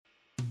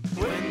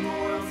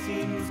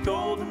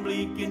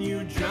bleak and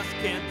you just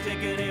can't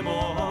take it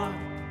anymore.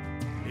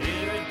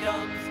 Here it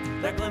comes,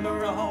 that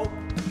glimmer of hope.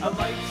 A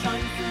light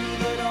shines through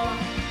the dark.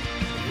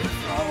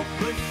 It's the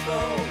hopeless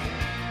show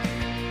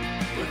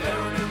with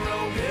Aaron and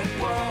Rohit.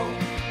 Whoa,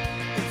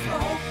 it's the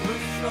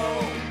hopeless show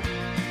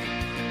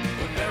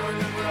with Aaron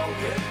and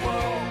Rohit. Whoa.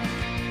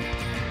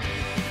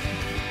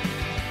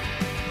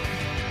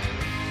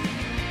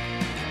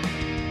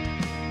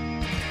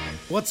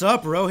 What's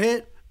up,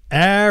 Rohit?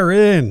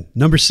 Aaron,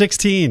 number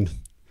 16.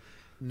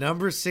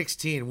 Number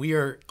 16. We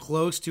are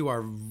close to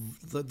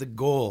the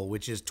goal,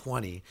 which is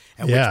 20,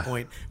 at Yeah. which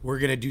point we're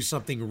going to do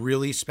something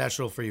really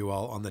special for you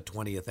all on the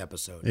 20th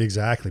episode.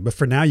 Exactly. But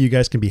for now, you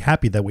guys can be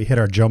happy that we hit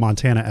our Joe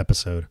Montana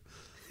episode.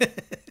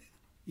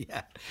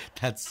 Yeah,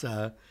 that's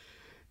the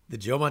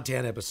Joe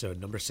Montana episode,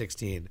 number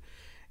 16.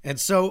 And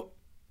so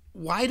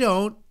why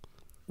don't,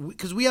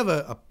 because we have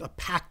a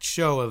packed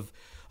show of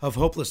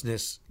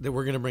hopelessness that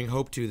we're going to bring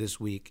hope to this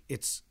week.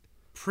 It's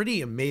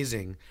pretty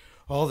amazing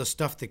all the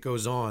stuff that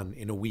goes on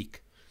in a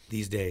week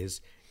these days,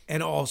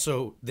 and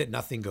also that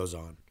nothing goes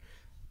on.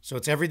 So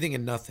it's everything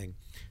and nothing.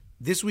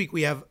 This week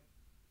we have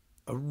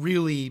a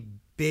really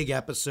big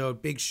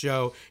episode, big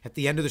show. At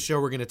the end of the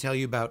show, we're going to tell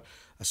you about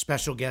a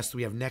special guest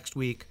we have next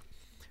week.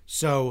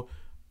 So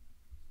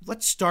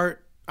let's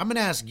start. I'm going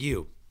to ask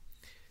you,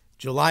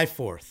 July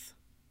 4th.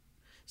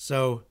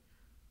 So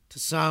to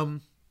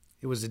some,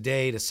 it was a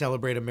day to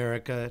celebrate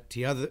America.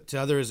 To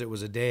others, it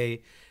was a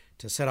day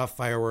to set off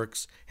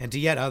fireworks. And to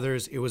yet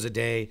others, it was a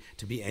day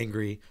to be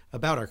angry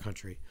about our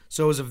country.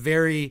 So it was a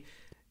very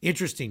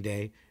interesting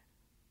day.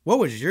 What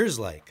was yours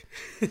like?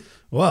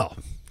 Well,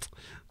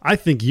 I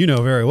think you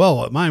know very well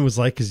what mine was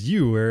like because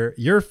your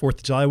 4th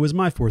of July was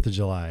my 4th of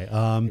July.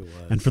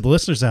 And for the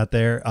listeners out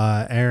there,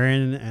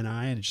 Aaron and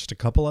I and just a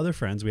couple other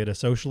friends, we had a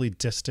socially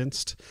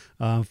distanced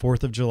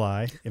 4th of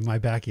July in my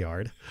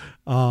backyard.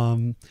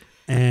 And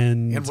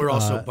we're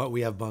also, but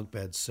we have bunk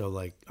beds, so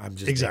like I'm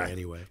just Exactly. there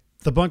anyway.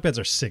 The bunk beds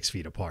are 6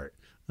 feet apart.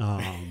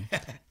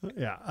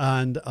 Yeah.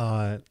 And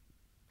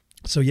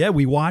so, yeah,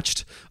 we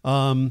watched,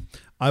 I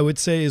would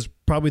say is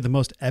probably the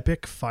most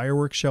epic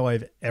fireworks show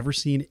I've ever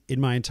seen in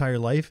my entire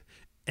life.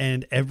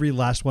 And every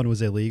last one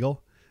was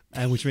illegal,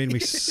 and which made me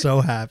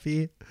so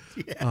happy.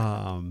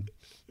 Yeah.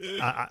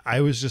 I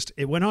was just,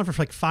 it went on for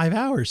like 5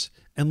 hours.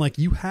 And like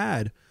you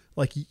had,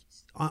 like,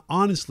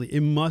 honestly,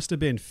 it must have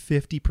been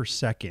 50 per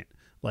second.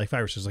 Like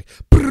fireworks was like,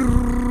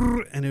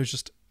 and it was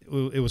just,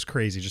 it was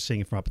crazy just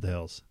seeing it from up at the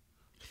hills.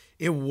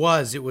 It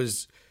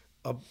was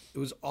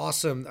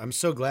awesome. I'm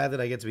so glad that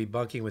I get to be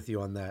bunking with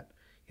you on that,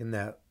 in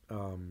that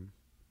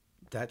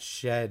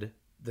shed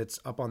that's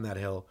up on that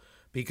hill,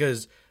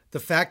 because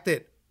the fact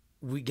that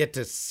we get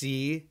to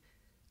see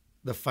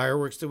the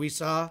fireworks that we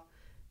saw,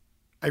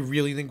 I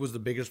really think was the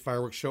biggest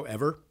fireworks show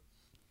ever.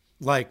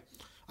 Like,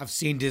 I've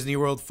seen Disney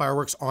World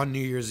fireworks on New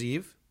Year's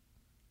Eve,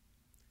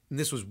 and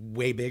this was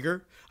way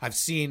bigger. I've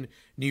seen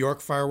New York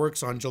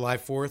fireworks on July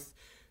 4th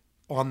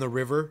on the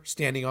river,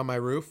 standing on my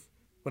roof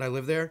when I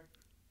lived there.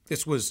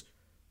 This was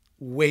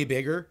way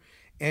bigger.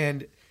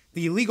 And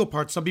the illegal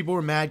part, some people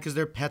were mad because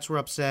their pets were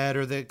upset,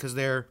 or because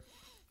their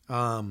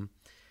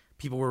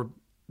people were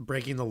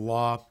breaking the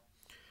law.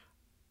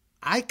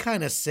 I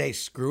kind of say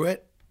screw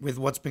it with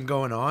what's been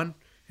going on,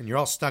 and you're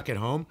all stuck at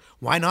home.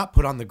 Why not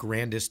put on the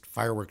grandest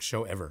fireworks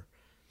show ever?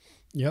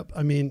 Yep.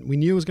 I mean, we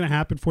knew it was going to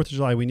happen 4th of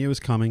July. We knew it was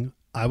coming.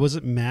 I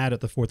wasn't mad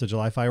at the 4th of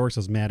July fireworks. I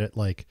was mad at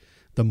like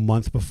the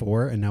month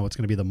before, and now it's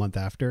going to be the month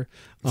after.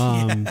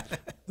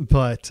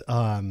 But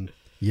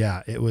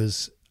yeah, it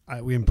was,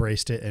 we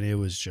embraced it, and it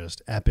was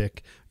just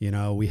epic. You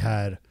know, we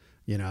had,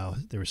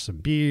 there was some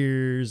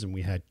beers, and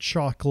we had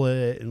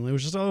chocolate, and it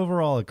was just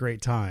overall a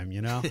great time.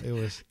 It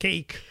was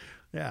cake.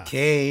 Yeah.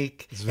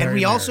 Cake. It's And very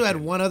we also had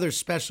American. one other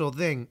special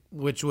thing,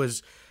 which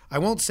was, I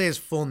won't say his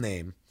full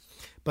name,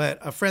 but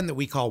a friend that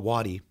we call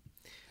Waddy,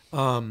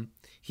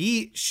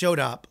 he showed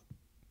up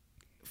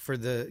for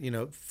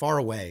the, far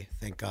away,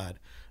 thank God.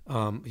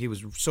 He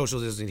was social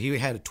distancing. He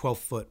had a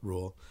 12-foot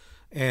rule.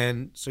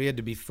 And so he had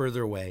to be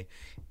further away.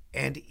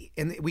 And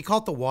we call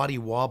it the Waddy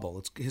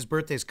Wobble. His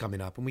birthday's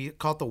coming up. And we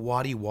call it the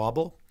Waddy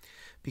Wobble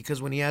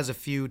because when he has a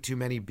few too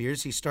many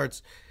beers, you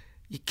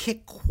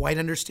can't quite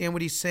understand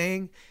what he's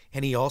saying.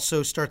 And he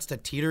also starts to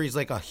teeter. He's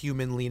like a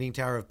human leaning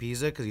Tower of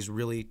Pisa because he's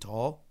really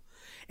tall.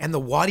 And the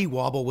Waddy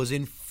Wobble was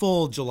in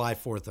full July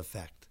 4th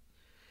effect,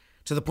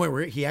 to the point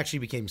where he actually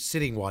became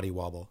sitting Waddy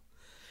Wobble.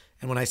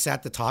 And when I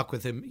sat to talk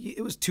with him,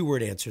 it was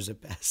 2-word answers at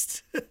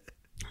best.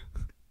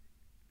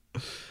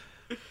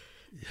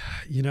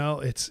 He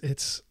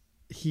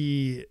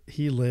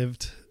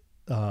lived.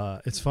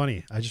 It's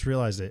funny. I just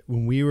realized it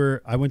when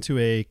I went to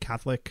a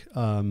Catholic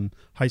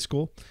high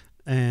school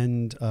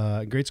and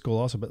grade school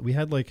also, but we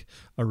had like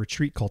a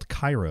retreat called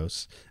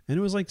Kairos, and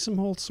it was like some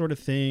whole sort of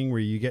thing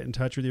where you get in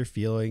touch with your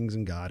feelings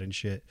and God and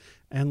shit.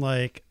 And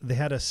like they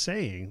had a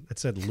saying that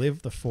said,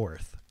 "Live the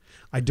fourth."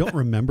 I don't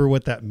remember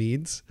what that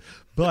means,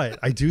 but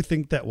I do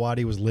think that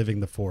Waddy was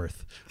living the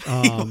fourth.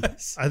 I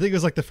think it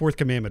was like the fourth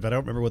commandment, but I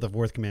don't remember what the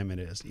fourth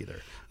commandment is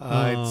either.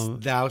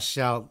 It's thou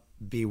shalt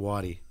be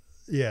Waddy.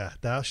 Yeah,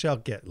 thou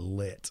shalt get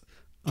lit.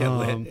 Get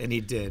lit, and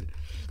he did.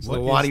 So what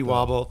the is Waddy the-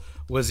 Wobble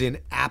was in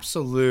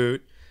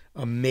absolute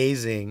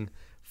amazing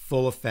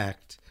full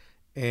effect.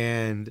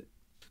 And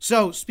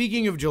so,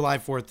 speaking of July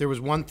 4th, there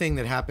was one thing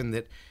that happened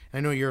that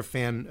I know you're a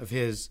fan of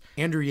his.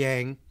 Andrew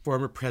Yang,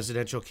 former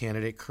presidential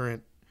candidate,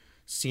 current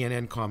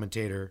CNN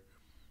commentator,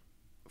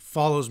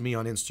 follows me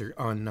on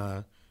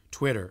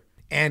Twitter,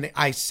 and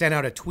I sent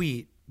out a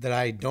tweet that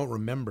I don't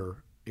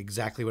remember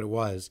exactly what it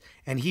was,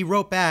 and he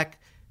wrote back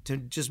to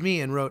just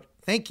me and wrote,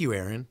 "Thank you,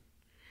 Aaron,"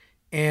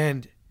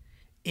 and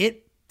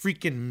it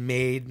freaking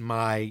made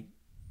my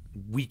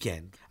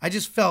weekend. I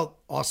just felt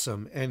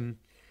awesome, and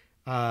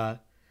I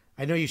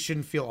know you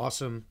shouldn't feel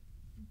awesome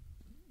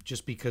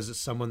just because it's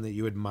someone that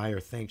you admire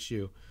thanks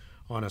you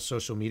on a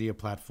social media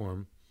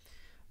platform,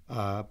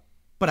 but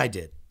I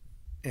did.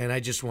 And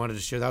I just wanted to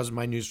share. That was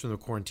my news from the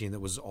quarantine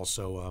that was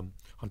also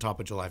on top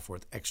of July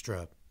 4th.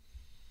 Extra.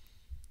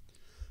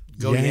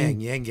 Go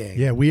Yang Gang.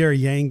 Yeah, we are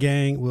Yang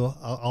Gang.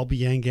 I'll be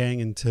Yang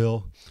Gang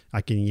until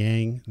I can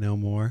Yang no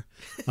more.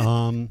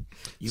 You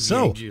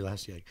yanged your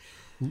last Yang.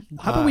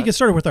 How about we get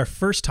started with our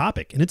first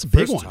topic? And it's a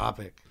big First one.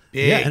 topic.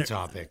 Yeah, Big and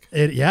topic.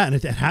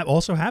 It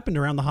also happened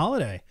around the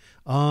holiday.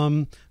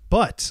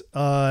 But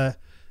Mr.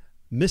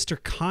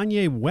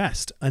 Kanye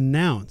West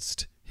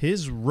announced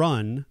his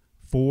run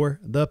for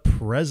the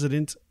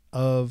president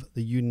of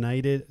the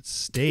United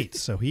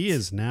States. So he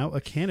is now a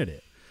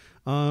candidate.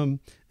 And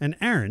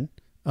Aaron,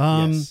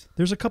 Yes.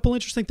 there's a couple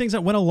interesting things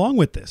that went along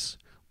with this.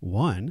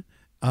 One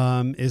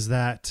is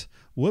that,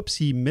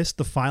 he missed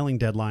the filing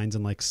deadlines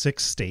in like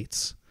 6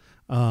 states.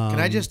 Can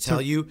I just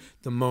tell you,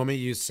 the moment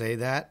you say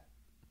that,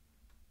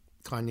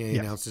 Kanye Yes.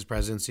 announced his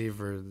presidency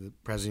for the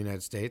president of the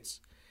United States,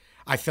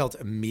 I felt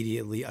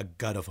immediately a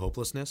gut of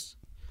hopelessness.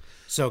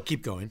 So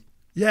keep going.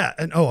 Yeah,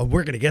 and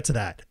we're gonna get to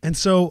that. And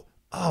so,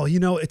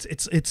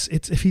 it's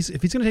if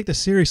he's gonna take this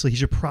seriously, he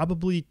should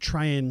probably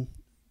try and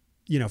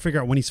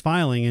figure out when he's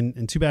filing.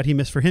 And too bad he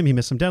missed some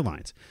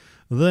deadlines.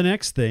 The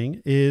next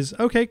thing is,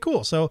 okay,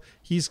 cool. So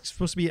he's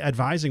supposed to be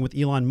advising with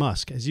Elon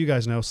Musk, as you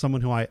guys know,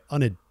 someone who I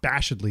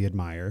unabashedly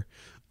admire.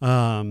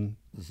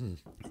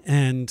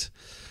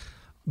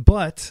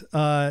 But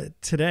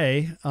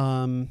today,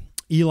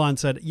 Elon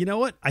said, you know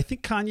what? I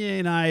think Kanye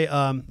and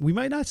I, we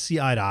might not see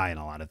eye to eye in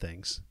a lot of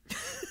things.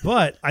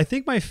 But I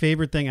think my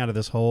favorite thing out of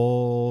this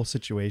whole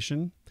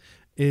situation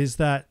is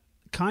that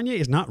Kanye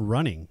is not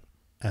running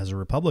as a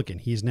Republican.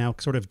 He's now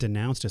sort of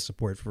denounced his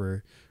support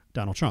for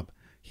Donald Trump.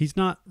 He's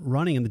not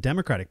running in the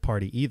Democratic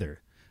Party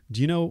either.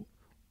 Do you know,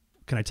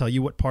 can I tell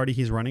you what party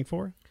he's running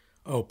for?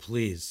 Oh,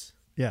 please.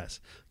 Yes.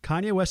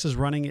 Kanye West is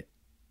running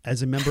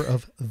as a member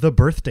of the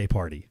Birthday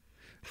Party.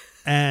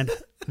 And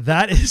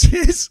that is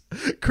his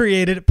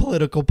created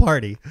political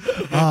party.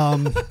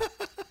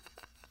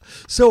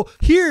 So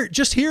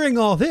hearing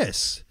all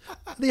this,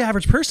 the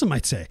average person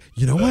might say,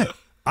 you know what?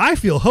 I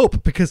feel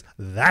hope because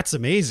that's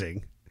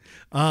amazing.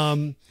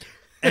 And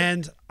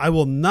I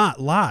will not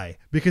lie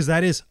because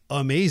that is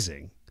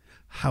amazing.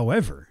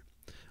 However,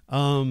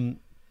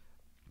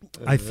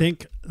 I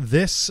think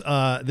this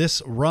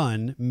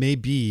run may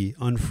be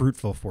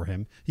unfruitful for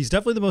him. He's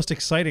definitely the most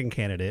exciting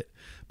candidate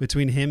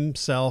between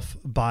himself,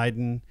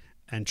 Biden,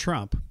 and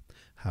Trump.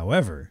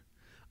 However,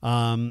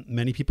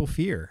 many people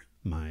fear,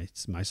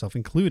 myself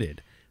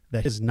included,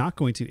 that is not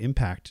going to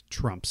impact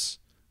Trump's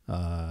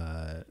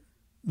vote,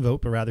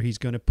 but rather he's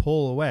going to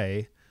pull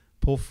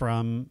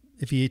from,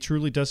 if he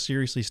truly does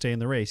seriously stay in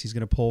the race, he's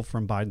going to pull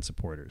from Biden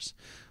supporters.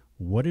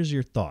 What is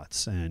your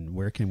thoughts, and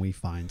where can we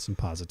find some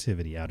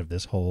positivity out of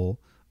this whole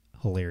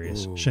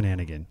hilarious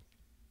shenanigan?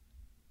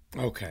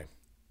 Okay.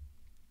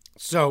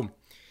 So,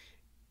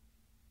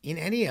 in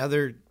any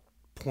other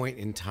point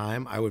in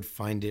time, I would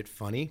find it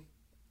funny,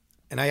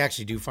 and I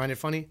actually do find it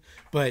funny.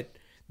 But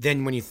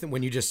then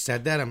when you just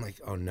said that, I'm like,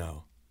 oh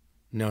no.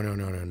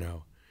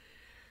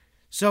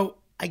 So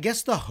I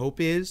guess the hope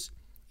is,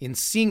 in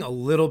seeing a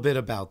little bit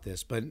about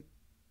this, but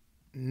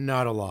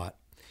not a lot,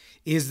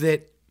 is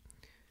that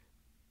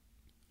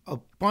a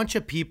bunch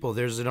of people,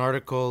 there's an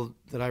article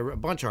that a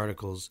bunch of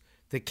articles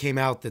that came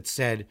out that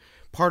said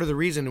part of the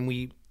reason, and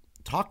we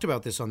talked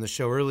about this on the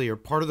show earlier,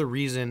 part of the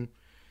reason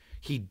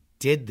he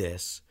did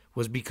this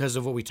was because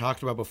of what we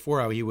talked about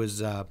before, how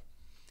he's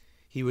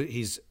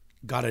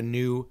got a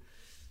new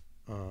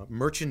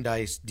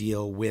merchandise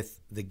deal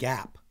with the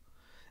Gap.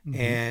 Mm-hmm.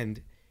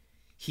 And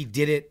he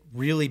did it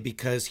really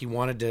because he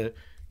wanted to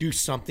do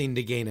something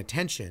to gain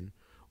attention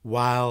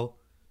while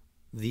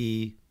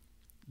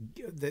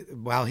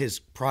while his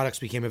products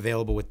became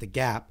available with the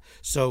Gap.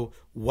 So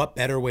what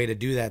better way to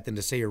do that than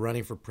to say you're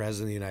running for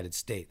president of the United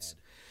States?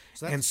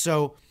 And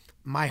so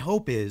my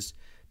hope is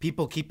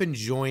people keep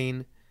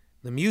enjoying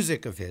the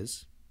music of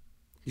his.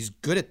 He's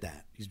good at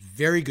that. He's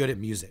very good at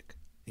music,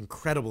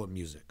 incredible at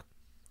music,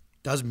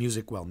 does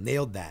music well,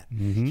 nailed that.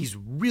 Mm-hmm. He's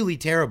really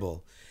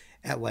terrible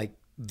at like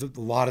a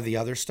lot of the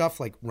other stuff,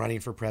 like running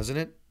for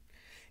president.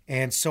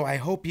 And so I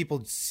hope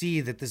people see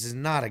that this is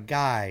not a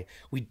guy.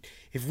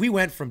 If we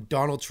went from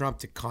Donald Trump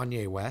to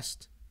Kanye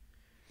West,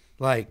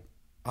 like,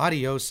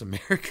 adios,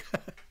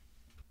 America.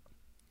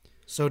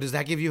 So does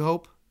that give you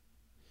hope?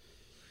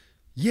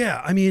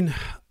 Yeah, I mean,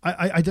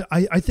 I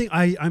think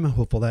I'm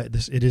hopeful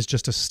that it is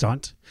just a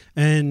stunt,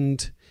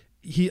 and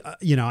he,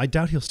 I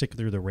doubt he'll stick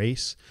through the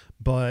race,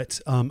 but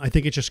I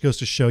think it just goes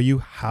to show you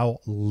how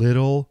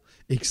little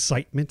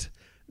excitement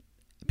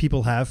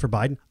people have for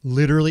Biden.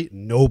 Literally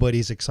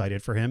nobody's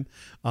excited for him,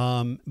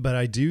 but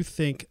I do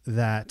think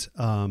that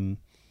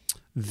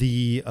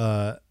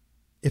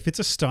if it's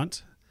a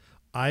stunt,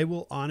 I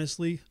will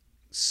honestly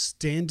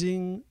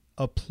standing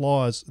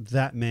applause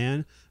that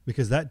man,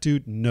 because that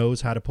dude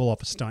knows how to pull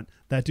off a stunt.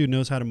 That dude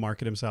knows how to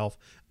market himself,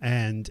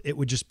 and it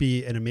would just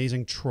be an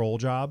amazing troll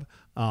job.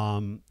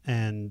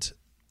 And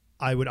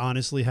I would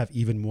honestly have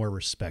even more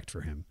respect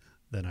for him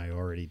than I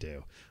already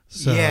do.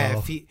 So yeah,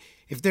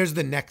 if there's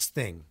the next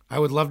thing, I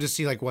would love to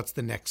see like what's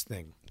the next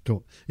thing.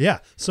 Cool. Yeah.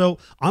 So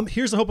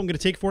here's the hope I'm going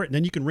to take for it, and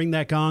then you can ring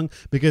that gong,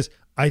 because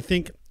I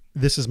think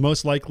this is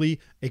most likely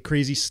a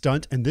crazy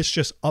stunt, and this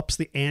just ups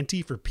the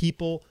ante for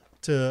people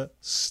to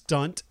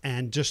stunt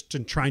and just to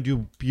try and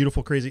do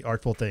beautiful, crazy,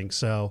 artful things.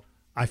 So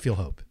I feel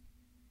hope.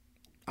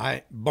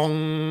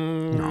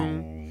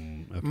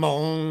 Bong.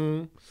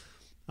 Bong.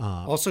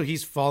 Also,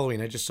 he's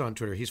following. I just saw on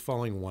Twitter. He's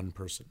following one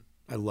person.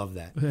 I love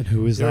that. And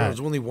who is that? There's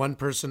only one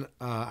person.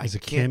 Is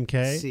it Kim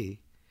K?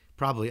 See.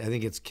 Probably. I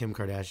think it's Kim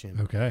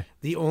Kardashian. Okay.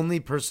 The only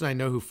person I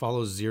know who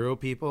follows 0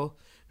 people,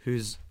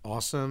 who's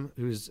awesome,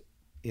 who's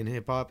in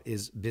hip hop,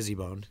 is Busy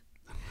Bone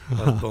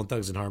of Bone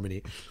Thugs and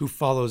Harmony, who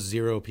follows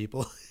 0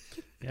 people.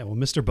 Yeah, well,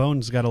 Mr.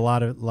 Bone's got a lot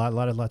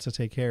to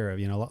take care of.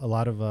 A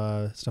lot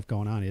of stuff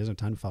going on. He doesn't have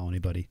time to follow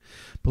anybody.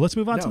 But let's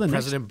move on to the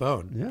President next.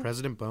 Bone. Yeah.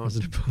 President Bone.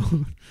 President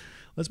Bone.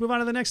 Let's move on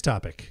to the next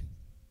topic.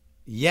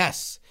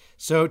 Yes.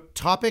 So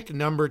topic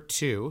number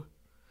 2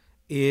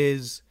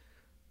 is,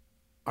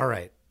 all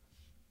right,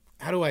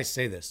 how do I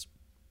say this?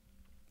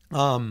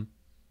 There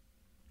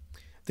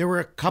were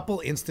a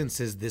couple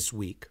instances this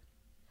week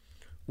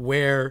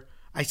where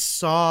I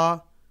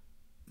saw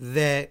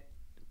that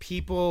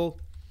people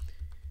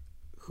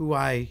who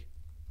I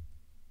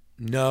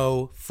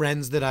know,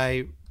 friends that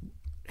I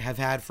have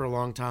had for a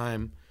long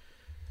time,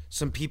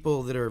 some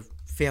people that are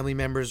family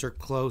members or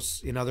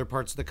close in other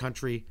parts of the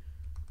country,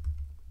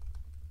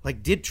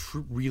 like did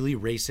really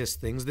racist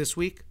things this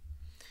week.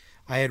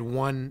 I had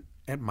one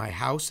at my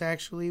house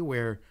actually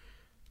where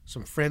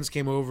some friends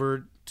came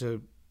over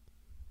to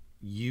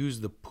use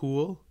the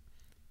pool,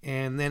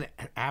 and then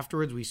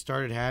afterwards we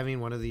started having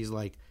one of these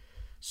like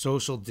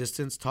social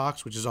distance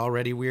talks, which is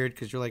already weird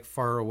because you're like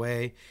far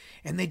away,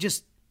 and they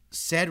just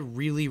said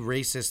really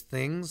racist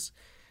things,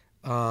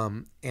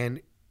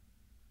 and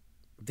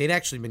they'd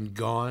actually been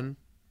gone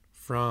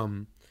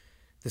from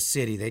the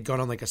city. They'd gone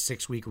on like a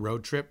 6-week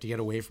road trip to get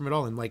away from it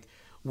all, and like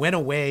went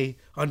away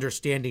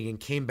understanding and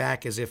came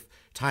back as if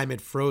time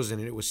had frozen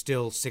and it was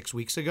still 6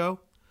 weeks ago.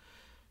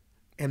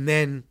 And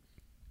then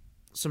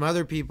some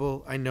other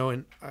people I know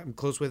and I'm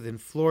close with in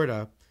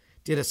Florida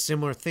did a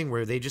similar thing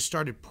where they just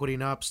started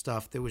putting up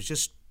stuff that was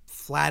just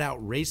flat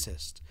out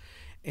racist.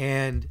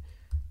 And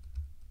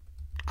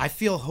I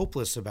feel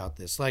hopeless about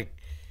this. Like,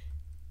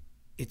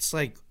 it's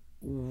like,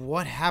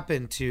 what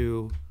happened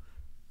to,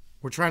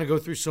 we're trying to go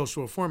through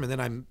social reform and then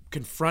I'm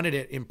confronted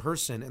it in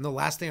person. And the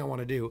last thing I want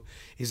to do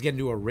is get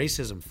into a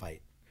racism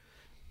fight.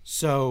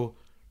 So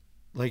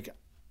like,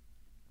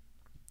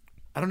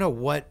 I don't know,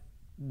 what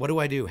do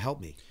I do?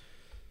 Help me.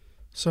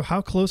 So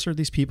how close are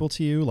these people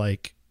to you?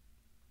 Like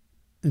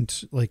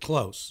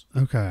Close.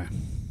 Okay.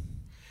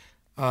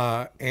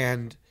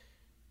 And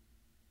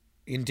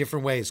in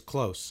different ways,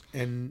 close.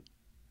 And,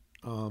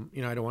 I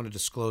don't want to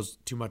disclose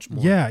too much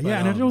more. Yeah, but,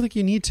 and I don't think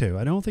you need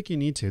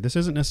to. This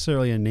isn't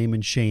necessarily a name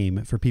and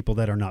shame for people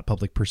that are not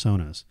public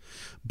personas.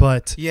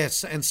 But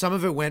yes, and some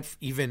of it went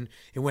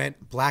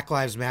Black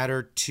Lives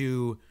Matter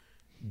to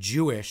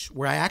Jewish,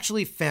 where I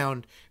actually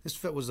found,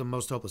 this was the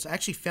most hopeless. I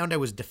actually found I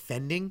was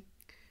defending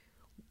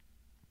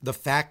the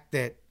fact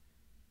that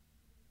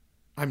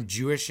I'm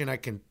Jewish and I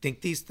can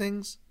think these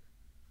things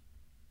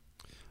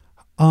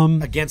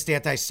against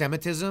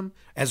anti-Semitism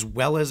as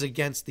well as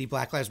against the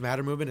Black Lives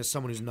Matter movement as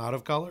someone who's not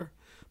of color.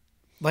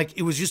 Like,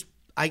 it was just,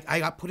 I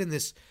got put in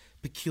this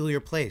peculiar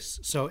place.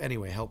 So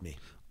anyway, help me.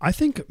 I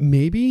think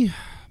maybe,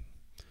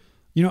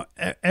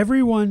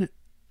 everyone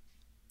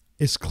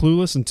is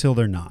clueless until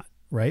they're not,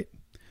 right?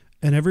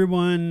 And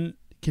everyone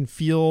can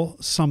feel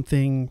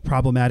something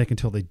problematic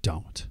until they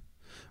don't,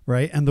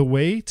 right? And the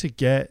way to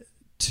get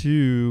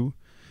to,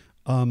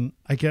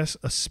 I guess,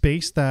 a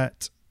space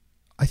that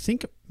I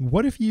think,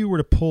 what if you were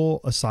to pull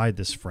aside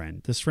this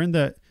friend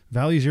that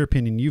values your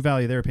opinion, you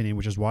value their opinion,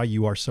 which is why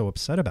you are so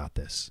upset about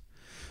this.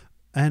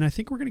 And I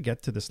think we're going to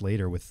get to this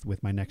later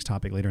with my next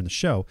topic later in the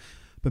show,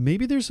 but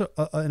maybe there's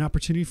an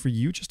opportunity for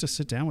you just to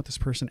sit down with this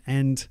person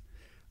and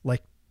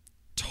like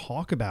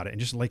talk about it and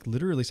just like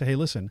literally say, hey,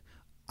 listen,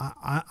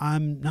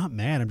 I'm not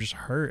mad. I'm just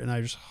hurt.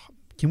 And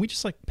can we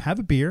just like have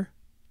a beer,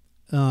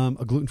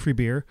 a gluten-free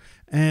beer,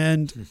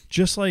 and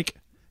just like,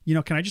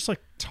 can I just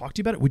like talk to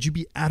you about it? Would you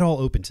be at all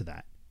open to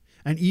that?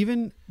 And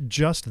even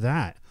just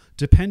that,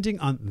 depending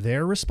on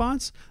their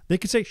response, they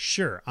could say,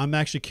 sure, I'm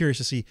actually curious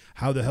to see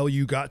how the hell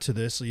you got to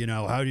this. You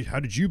know, how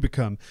did you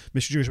become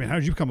Mr. Jewish Man? How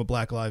did you become a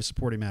Black Lives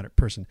Supporting Matter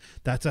person?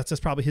 That's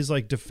probably his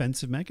like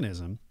defensive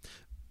mechanism.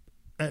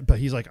 But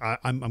he's like,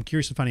 I'm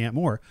curious in finding out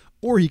more.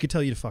 Or he could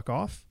tell you to fuck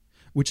off,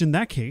 which in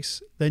that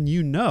case, then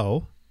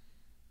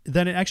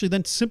then it actually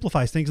then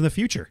simplifies things in the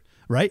future,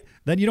 right?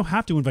 Then you don't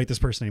have to invite this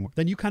person anymore.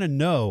 Then you kind of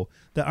know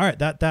that, all right,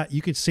 that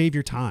you could save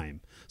your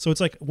time. So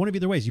it's like one of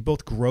either ways. You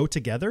both grow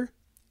together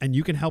and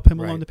you can help him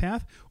along the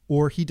path,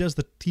 or he does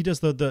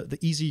the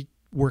easy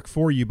work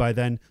for you by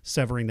then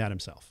severing that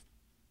himself.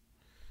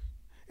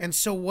 And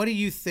so what do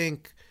you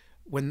think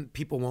when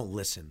people won't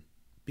listen?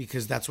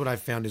 Because that's what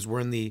I've found is we're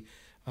in the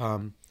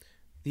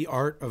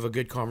art of a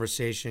good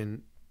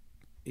conversation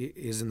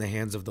is in the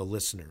hands of the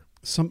listener.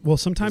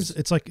 Sometimes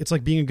it's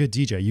like being a good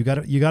DJ.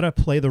 You gotta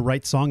play the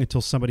right song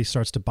until somebody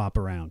starts to bop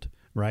around,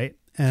 right?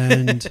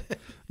 And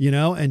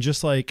and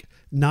just like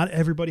not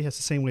everybody has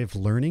the same way of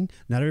learning.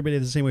 Not everybody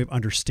has the same way of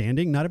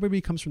understanding. Not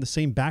everybody comes from the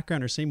same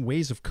background or same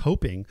ways of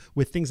coping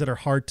with things that are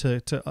hard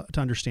to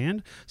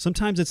understand.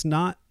 Sometimes it's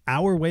not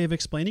our way of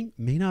explaining,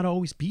 may not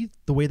always be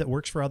the way that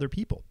works for other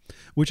people,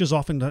 which is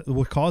often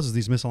what causes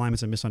these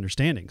misalignments and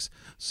misunderstandings.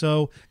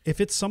 So if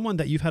it's someone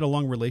that you've had a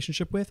long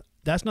relationship with,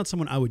 that's not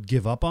someone I would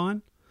give up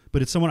on,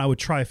 but it's someone I would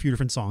try a few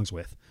different songs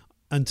with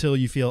until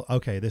you feel,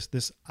 okay,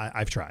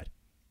 I've tried.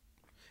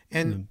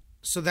 And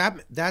so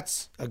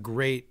that's a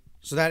great,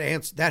 so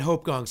that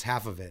hope gong's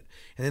half of it.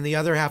 And then the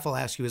other half I'll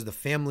ask you is the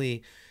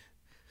family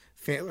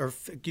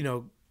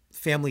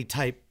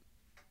type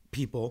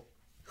people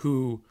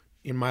who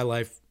in my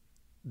life,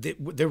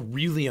 they're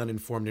really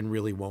uninformed and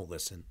really won't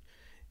listen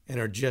and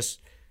are just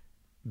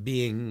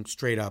being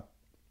straight up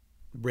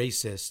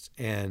racist.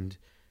 And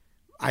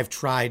I've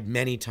tried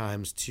many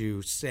times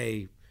to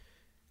say,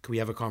 can we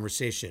have a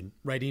conversation?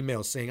 Write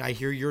emails saying, I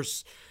hear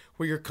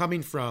where you're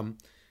coming from.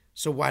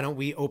 So why don't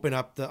we open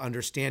up the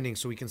understanding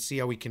so we can see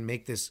how we can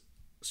make this,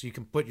 so you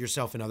can put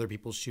yourself in other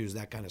people's shoes,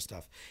 that kind of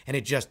stuff. And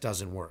it just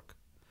doesn't work.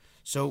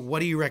 So what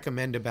do you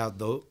recommend about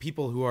those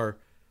people who are,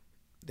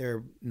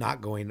 they're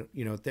not going,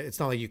 it's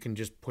not like you can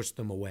just push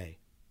them away.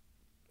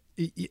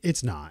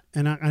 It's not.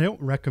 And I don't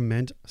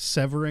recommend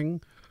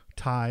severing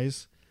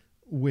ties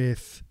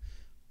with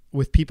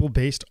people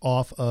based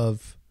off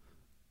of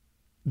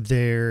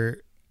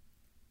their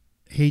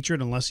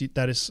hatred, unless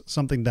that is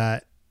something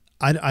that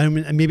I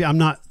mean, maybe I'm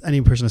not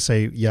any person to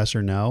say yes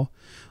or no.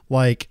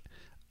 Like,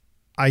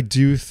 I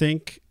do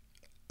think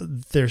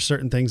there's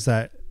certain things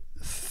that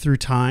through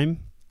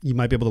time you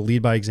might be able to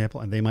lead by example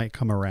and they might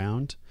come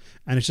around.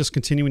 And it's just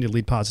continuing to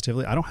lead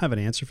positively. I don't have an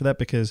answer for that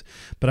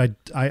but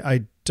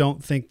I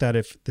don't think that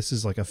if this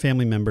is like a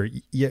family member,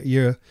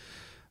 you're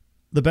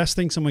the best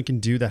thing someone can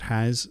do that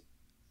has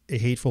a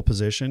hateful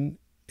position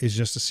is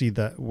just to see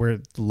that where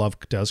the love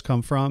does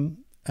come from,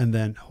 and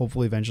then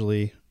hopefully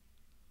eventually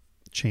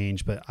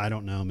change. But I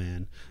don't know,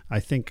 man. I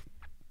think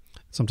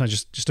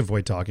sometimes just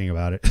avoid talking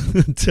about it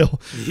until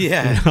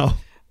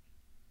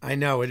I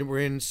know, we're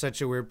in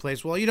such a weird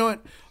place. Well, you know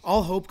what?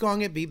 I'll hope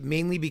gong it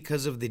mainly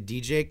because of the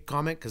DJ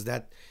comment, because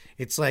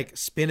it's like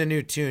spin a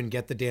new tune,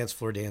 get the dance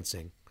floor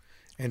dancing.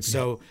 And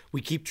so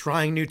we keep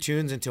trying new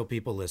tunes until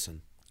people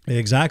listen.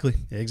 Exactly.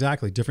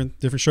 Different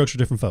strokes for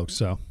different folks.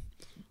 So,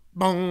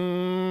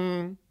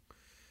 bong.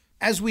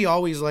 As we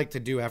always like to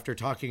do after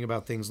talking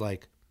about things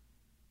like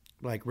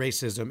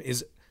racism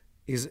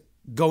is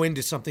go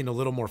into something a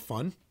little more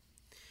fun.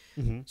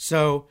 Mm-hmm.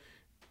 So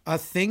a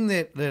thing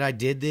that I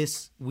did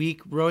this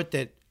week, wrote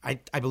that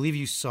I believe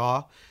you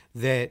saw,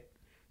 that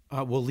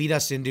will lead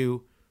us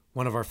into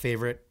one of our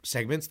favorite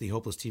segments, the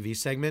Hopeless TV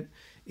segment,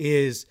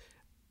 is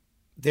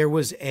there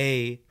was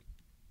I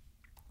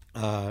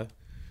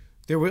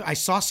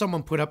saw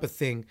someone put up a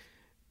thing,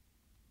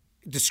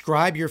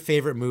 describe your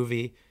favorite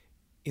movie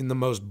in the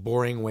most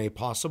boring way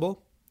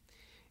possible.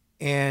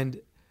 And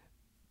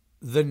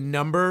the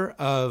number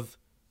of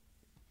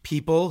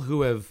people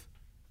who have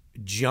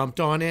jumped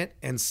on it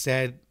and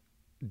said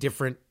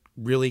different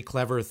really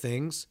clever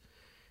things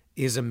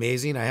is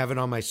amazing. I have it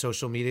on my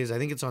social medias. I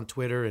think it's on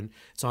Twitter and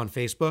it's on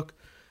Facebook.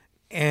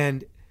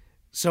 And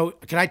so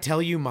can I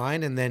tell you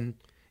mine and then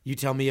you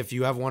tell me if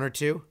you have one or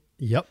two?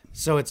 Yep.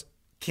 So it's,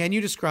 can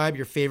you describe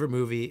your favorite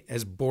movie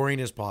as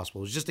boring as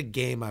possible? It was just a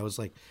game. I was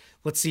like,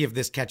 let's see if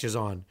this catches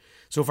on.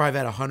 So far I've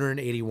had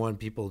 181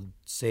 people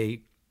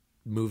say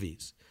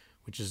movies,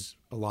 which is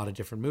a lot of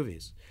different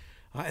movies.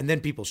 And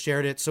then people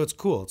shared it. So it's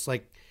cool. It's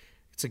like,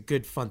 it's a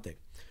good fun thing.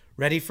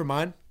 Ready for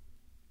mine?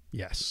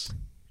 Yes.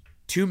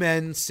 Two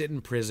men sit in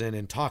prison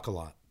and talk a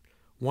lot.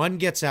 One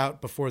gets out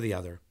before the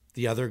other.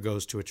 The other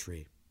goes to a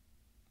tree.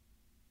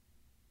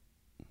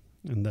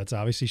 And that's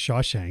obviously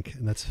Shawshank.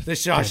 And that's the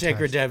Shawshank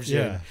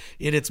Redemption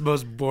in its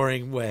most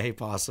boring way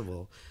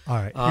possible. All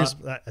right.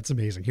 That's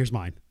amazing. Here's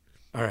mine.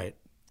 All right.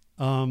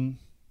 I'm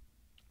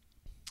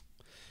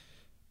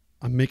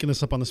making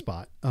this up on the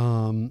spot.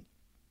 A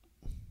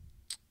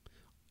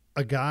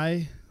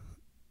guy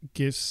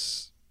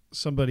gives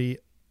somebody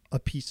a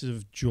piece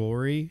of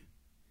jewelry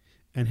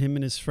and him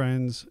and his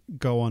friends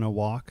go on a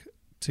walk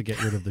to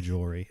get rid of the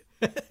jewelry.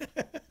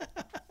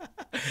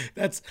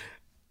 That's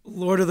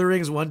Lord of the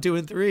Rings 1, 2,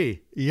 and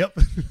 3. Yep.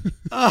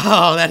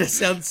 Oh,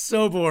 sounds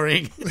so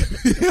boring.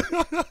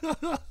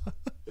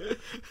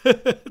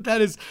 That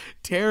is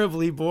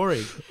terribly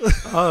boring.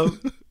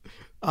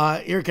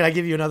 Here, can I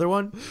give you another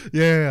one?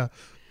 Yeah.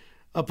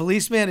 A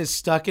policeman is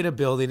stuck in a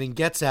building and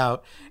gets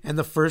out, and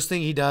the first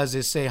thing he does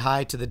is say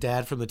hi to the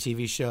dad from the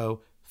TV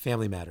show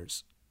Family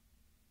Matters.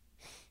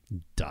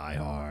 Die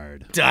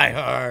Hard. Die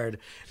Hard.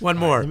 One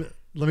more.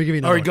 Let me give you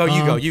another. Or go.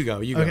 one. You go.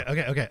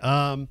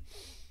 Okay.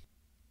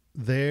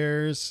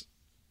 There's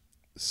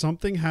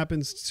something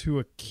happens to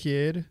a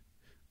kid,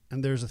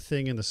 and there's a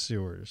thing in the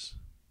sewers.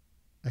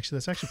 Actually,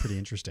 that's actually pretty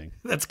interesting.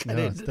 That's kind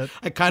of. that-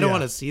 I kind of yeah.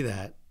 want to see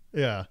that.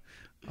 Yeah.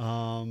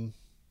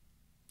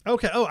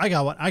 Okay. Oh, I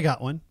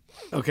got one.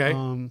 Okay.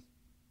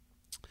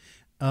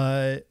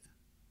 A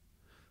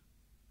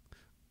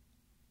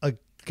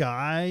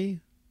guy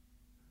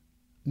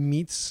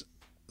meets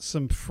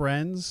some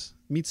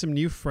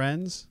new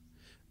friends,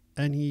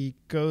 and he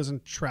goes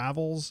and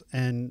travels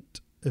and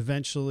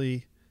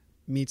eventually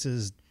meets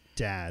his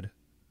dad.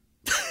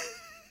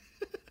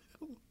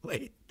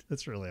 Wait.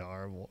 That's really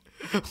horrible.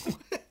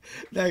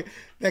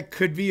 That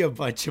could be a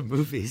bunch of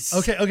movies.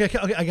 Okay.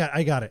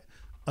 I got it.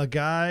 A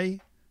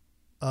guy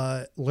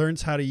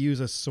learns how to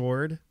use a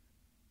sword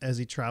as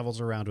he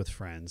travels around with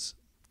friends.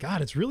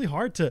 God, it's really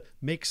hard to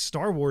make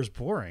Star Wars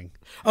boring.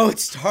 Oh,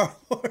 it's Star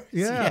Wars.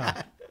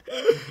 Yeah.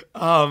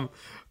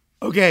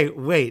 Okay,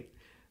 wait.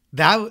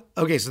 So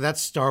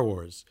that's Star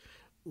Wars.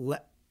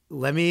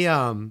 Let me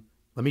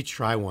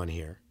try one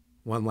here.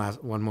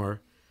 One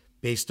more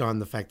based on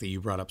the fact that you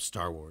brought up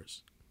Star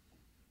Wars.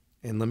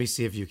 And let me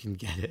see if you can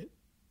get it.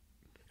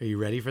 Are you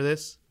ready for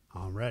this?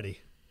 I'm ready.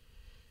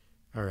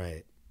 All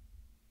right.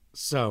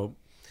 So,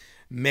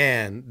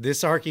 man,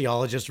 this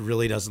archaeologist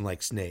really doesn't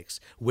like snakes.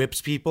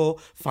 Whips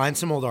people, finds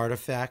some old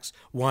artifacts.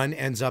 One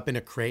ends up in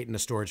a crate in a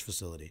storage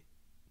facility.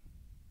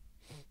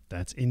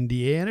 That's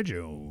Indiana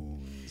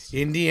Jones.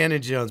 Indiana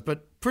Jones,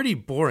 but pretty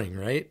boring,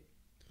 right?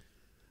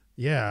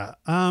 Yeah.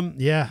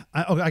 Yeah.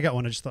 I got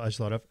one. I just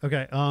thought of.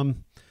 Okay.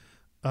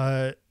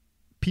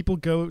 People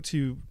go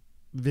to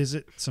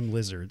visit some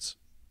lizards.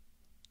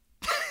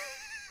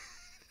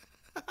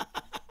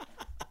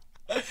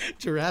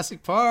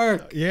 Jurassic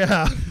Park.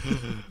 Yeah.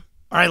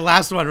 All right,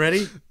 last one.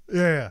 Ready?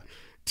 Yeah.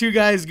 Two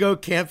guys go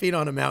camping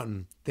on a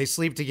mountain. They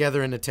sleep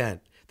together in a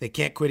tent. They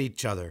can't quit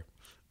each other.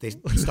 They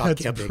stop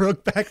That's camping.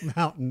 Brokeback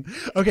Mountain.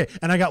 Okay,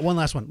 and I got one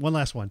last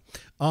one.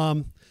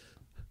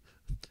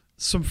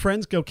 Some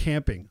friends go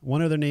camping.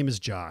 One of their name is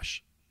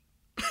Josh.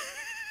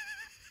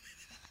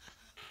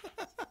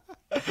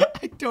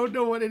 I don't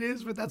know what it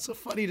is, but that's a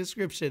funny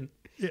description.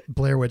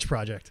 Blair Witch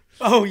Project.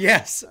 Oh,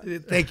 yes.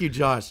 Thank you,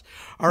 Josh.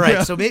 All right,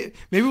 Yeah. so maybe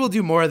we'll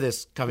do more of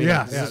this coming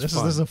up. This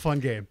is a fun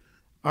game.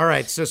 All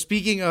right, so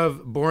speaking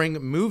of boring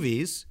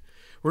movies,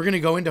 we're going to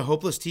go into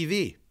Hopeless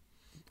TV.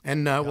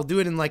 And we'll do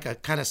it in like a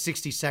kind of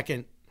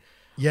 60-second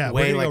Yeah,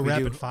 way, we're like gonna we go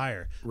do rapid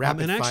fire.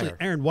 rapid and actually, fire.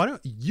 Aaron, why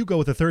don't you go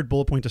with the third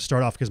bullet point to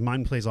start off, because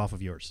mine plays off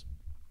of yours.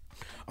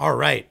 All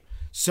right.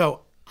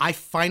 So I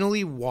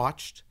finally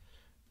watched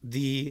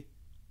the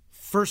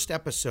first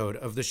episode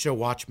of the show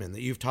Watchmen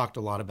that you've talked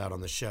a lot about on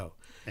the show.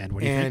 And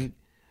what do you think?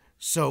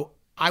 So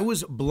I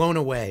was blown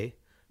away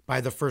by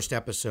the first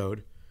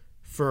episode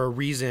for a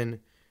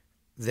reason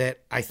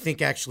that I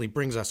think actually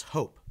brings us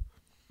hope.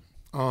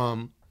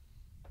 And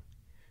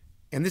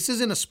this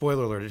isn't a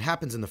spoiler alert. It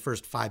happens in the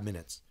first 5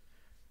 minutes.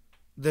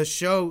 The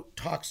show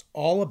talks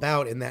all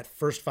about, in that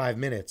first 5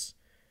 minutes,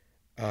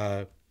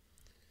 the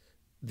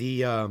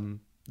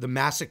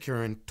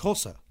massacre in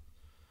Tulsa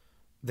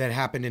that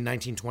happened in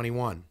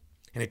 1921.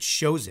 And it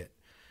shows it,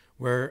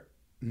 where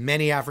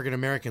many African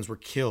Americans were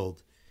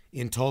killed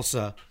in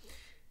Tulsa.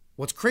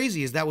 What's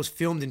crazy is that was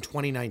filmed in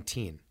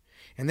 2019.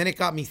 And then it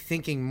got me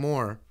thinking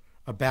more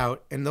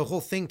about, and the whole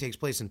thing takes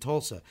place in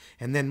Tulsa.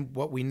 And then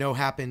what we know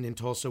happened in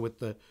Tulsa with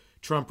the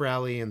Trump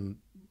rally and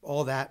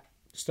all that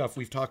stuff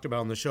we've talked about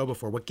on the show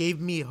before. What gave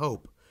me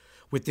hope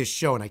with this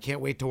show, and I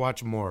can't wait to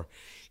watch more,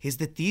 is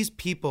that these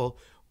people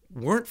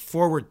weren't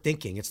forward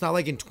thinking. It's not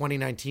like in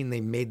 2019 they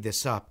made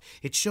this up.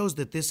 It shows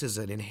that this is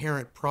an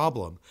inherent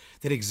problem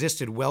that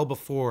existed well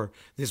before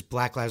this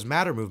Black Lives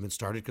Matter movement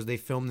started, because they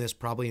filmed this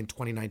probably in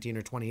 2019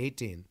 or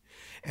 2018.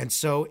 And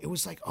so it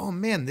was like, oh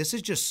man, this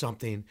is just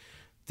something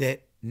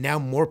that now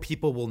more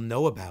people will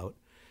know about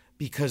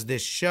because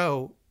this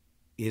show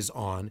is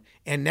on,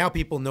 and now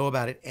people know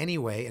about it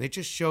anyway. And it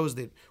just shows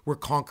that we're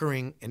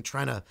conquering and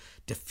trying to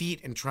defeat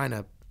and trying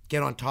to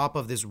get on top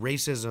of this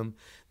racism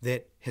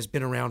that has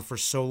been around for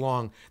so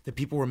long, that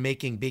people were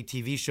making big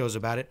TV shows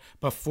about it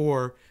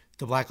before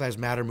the Black Lives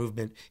Matter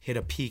movement hit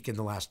a peak in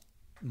the last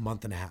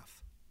month and a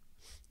half.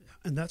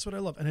 And that's what I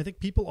love. And I think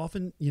people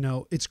often,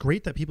 it's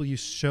great that people use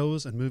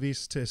shows and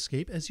movies to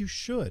escape, as you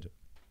should.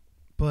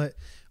 But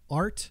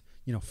art,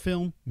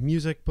 film,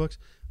 music, books,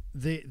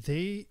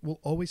 they will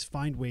always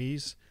find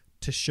ways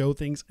to show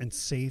things and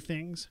say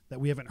things that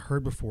we haven't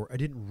heard before, I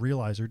didn't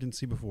realize or didn't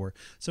see before.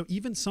 So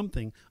even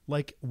something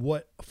like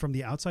what from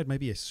the outside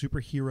might be a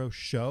superhero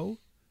show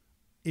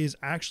is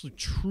actually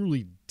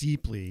truly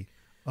deeply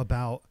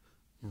about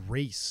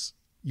race.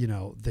 You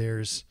know,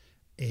 there's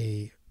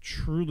a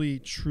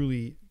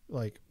truly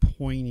like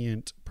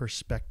poignant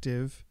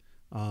perspective.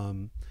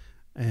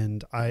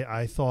 And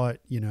I thought,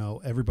 you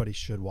know, everybody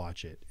should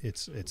watch it.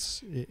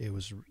 It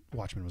was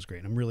Watchmen was great.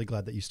 And I'm really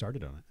glad that you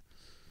started on it.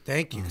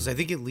 Thank you, because I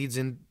think it leads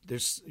in. I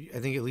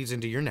think it leads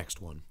into your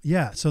next one.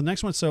 Yeah. So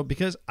next one. So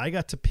because I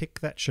got to pick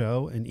that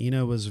show, and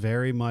Ina was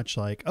very much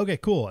like, okay,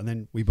 cool. And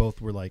then we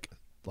both were like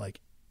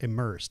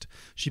immersed.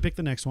 She picked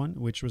the next one,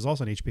 which was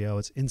also on HBO.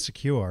 It's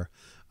Insecure,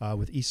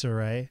 with Issa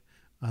Rae.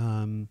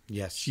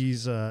 Yes,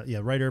 she's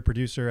writer,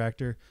 producer,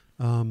 actor.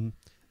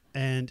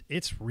 And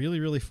it's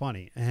really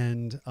funny.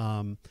 And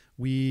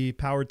we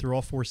powered through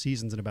all 4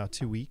 seasons in about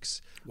 2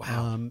 weeks.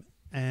 Wow.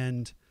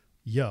 And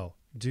yo,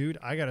 dude,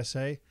 I gotta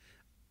say,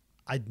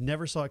 I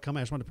never saw it coming.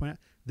 I just wanted to point out,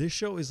 this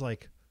show is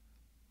like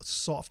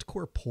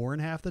softcore porn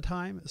half the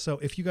time. So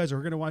if you guys are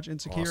going to watch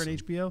Insecure on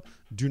HBO,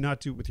 do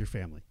not do it with your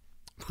family.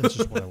 That's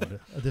just what I wanted.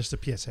 There's a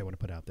PSA I want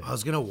to put out there. I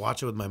was going to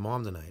watch it with my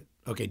mom tonight.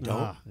 Okay,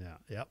 don't.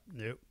 Yeah.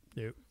 Yep.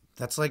 Nope.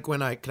 That's like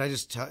when I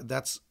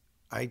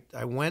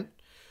went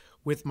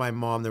with my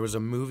mom. There was a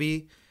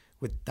movie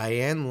with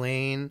Diane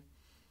Lane.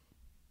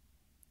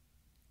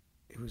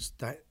 It was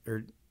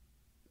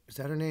is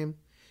that her name?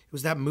 It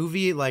was that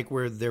movie like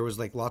where there was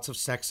like lots of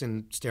sex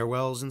in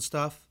stairwells and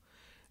stuff.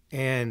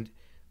 And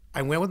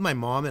I went with my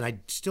mom, and I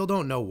still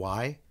don't know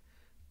why,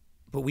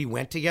 but we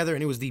went together,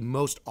 and it was the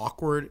most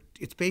awkward.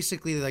 It's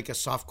basically like a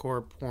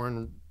softcore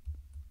porn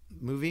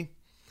movie.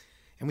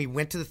 And we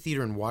went to the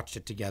theater and watched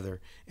it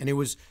together. And it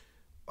was,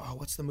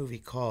 what's the movie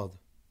called?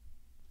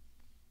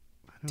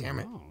 Damn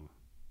it.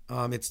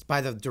 It's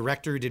by the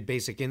director who did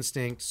Basic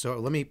Instinct. So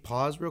let me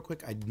pause real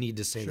quick. I need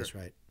to say this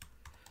right.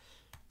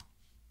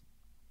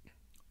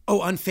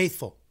 Oh,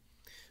 Unfaithful.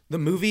 The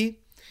movie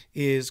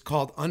is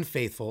called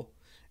Unfaithful.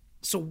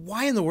 So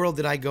why in the world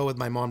did I go with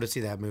my mom to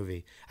see that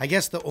movie? I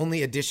guess the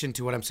only addition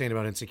to what I'm saying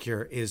about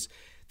Insecure is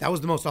that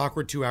was the most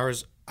awkward 2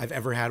 hours I've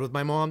ever had with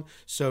my mom.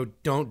 So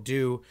don't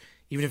do,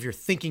 even if you're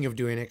thinking of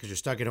doing it because you're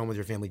stuck at home with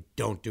your family,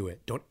 don't do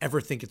it. Don't ever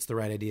think it's the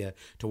right idea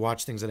to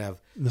watch things that have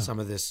some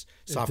of this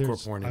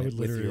softcore porn in it. I would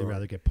literally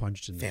rather get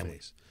punched in the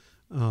face.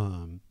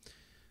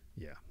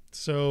 Yeah.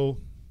 So...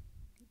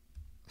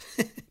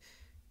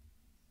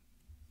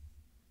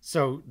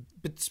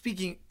 But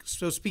speaking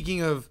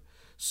of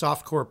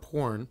softcore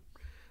porn,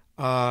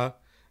 I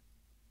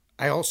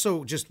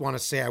also just want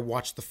to say I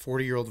watched The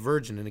 40-Year-Old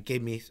Virgin, and it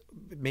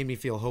made me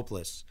feel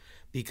hopeless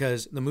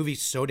because the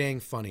movie's so dang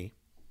funny.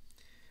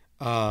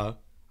 I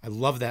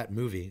love that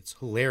movie; it's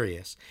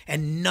hilarious,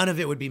 and none of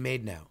it would be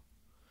made now.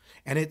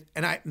 And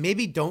I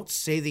maybe don't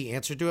say the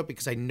answer to it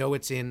because I know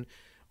it's in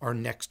our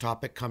next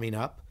topic coming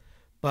up,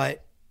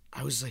 but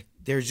I was like,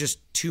 there's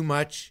just too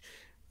much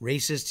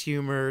racist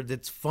humor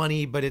that's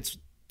funny, but it's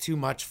too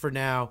much for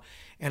now.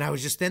 And I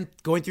was just then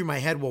going through my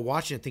head while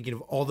watching it, thinking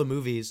of all the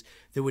movies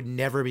that would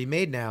never be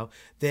made now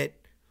that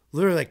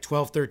literally like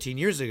 12, 13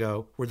 years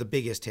ago were the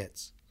biggest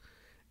hits.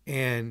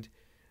 And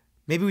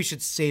maybe we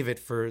should save it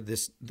for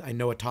this. I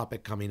know a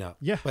topic coming up.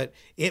 Yeah. But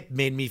it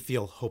made me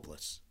feel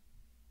hopeless.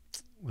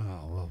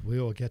 Oh, well,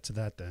 we will get to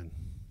that then.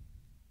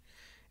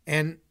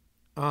 And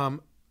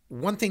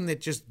one thing that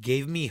just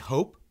gave me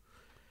hope,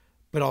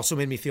 but also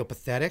made me feel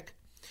pathetic,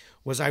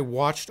 was I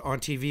watched on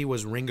TV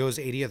was Ringo's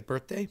 80th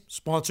birthday,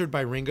 sponsored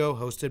by Ringo,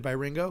 hosted by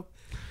Ringo.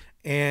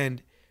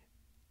 And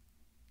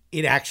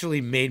it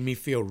actually made me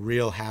feel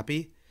real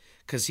happy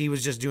because he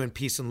was just doing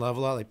peace and love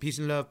a lot, like peace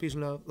and love, peace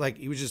and love. Like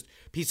he was just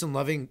peace and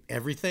loving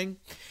everything.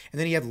 And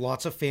then he had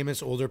lots of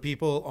famous older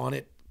people on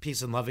it,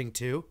 peace and loving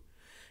too.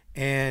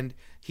 And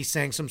he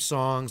sang some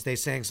songs, they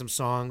sang some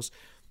songs.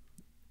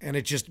 And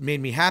it just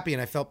made me happy.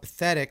 And I felt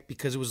pathetic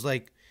because it was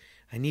like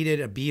I needed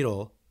a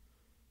Beatle.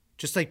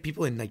 Just like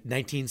people in like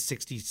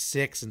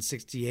 1966 and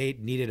 68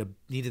 needed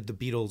the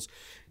Beatles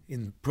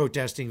in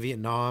protesting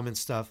Vietnam and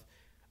stuff.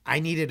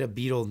 I needed a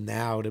Beatle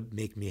now to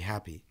make me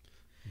happy.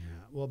 Yeah.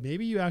 Well,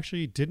 maybe you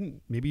actually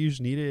didn't. Maybe you just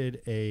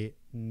needed a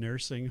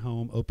nursing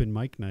home open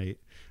mic night.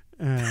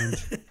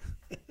 And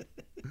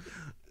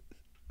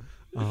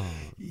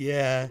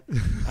yeah,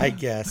 I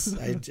guess.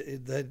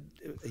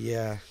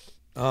 Yeah.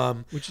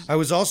 I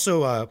was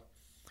also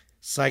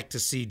psyched to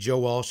see Joe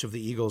Walsh of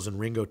the Eagles and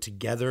Ringo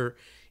together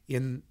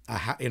in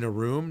a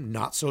room,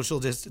 not social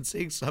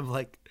distancing. So I'm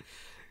like,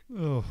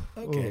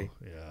 okay.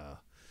 Yeah.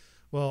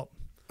 Well,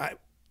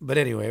 but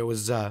anyway, it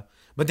was,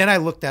 but then I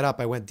looked that up.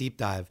 I went deep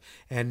dive,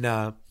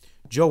 and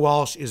Joe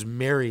Walsh is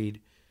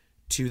married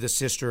to the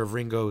sister of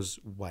Ringo's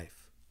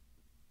wife.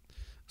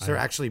 So they're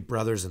actually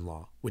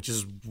brothers-in-law, which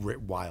is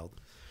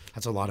wild.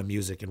 That's a lot of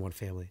music in one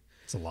family.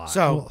 It's a lot.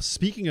 So, well,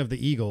 speaking of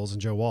the Eagles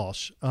and Joe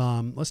Walsh,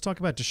 let's talk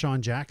about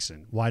Deshaun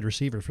Jackson, wide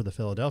receiver for the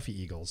Philadelphia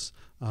Eagles.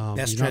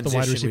 Best he's not the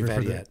wide transition receiver we've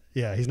had for yet.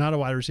 Yeah, he's not a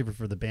wide receiver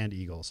for the band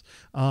Eagles.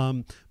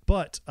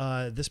 But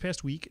this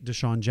past week,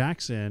 Deshaun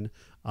Jackson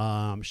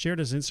shared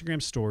his Instagram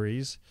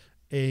stories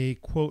a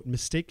quote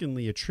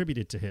mistakenly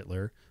attributed to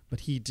Hitler,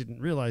 but he didn't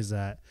realize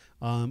that.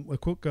 A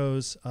quote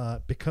goes,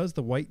 because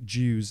the white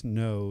Jews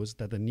knows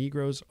that the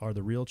Negroes are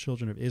the real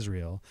children of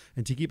Israel,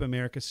 and to keep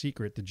America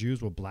secret, the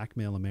Jews will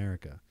blackmail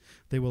America.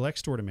 They will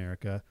extort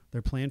America.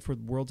 Their plan for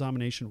world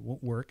domination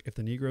won't work if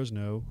the Negroes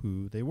know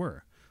who they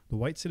were. The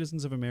white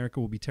citizens of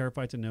America will be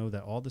terrified to know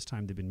that all this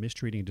time they've been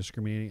mistreating,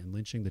 discriminating, and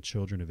lynching the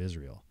children of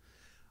Israel.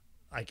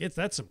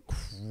 That's some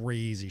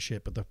crazy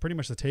shit, but pretty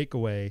much the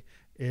takeaway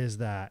is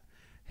that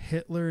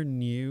Hitler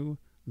knew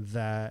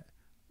that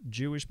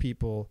Jewish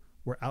people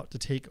were out to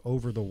take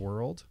over the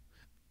world,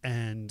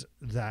 and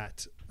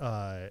that,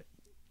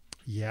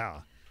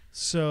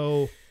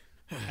 So,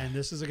 and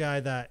this is a guy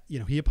that,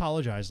 he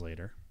apologized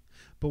later,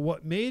 but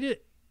what made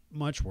it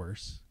much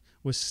worse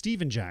was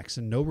Steven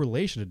Jackson, no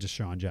relation to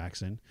Deshaun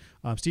Jackson.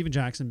 Steven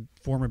Jackson,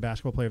 former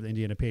basketball player of the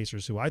Indiana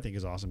Pacers, who I think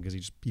is awesome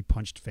because he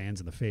punched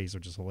fans in the face,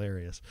 which is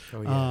hilarious.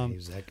 Oh, yeah, he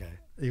was that guy.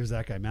 He was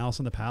that guy, Malice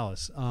in the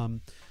Palace.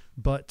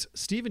 But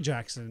Steven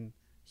Jackson,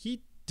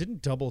 he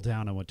didn't double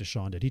down on what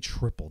Deshaun did. He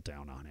tripled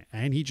down on it.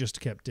 And he just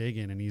kept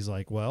digging. And he's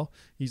like,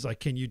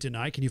 can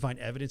you find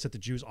evidence that the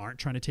Jews aren't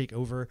trying to take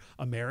over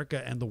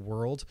America and the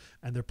world,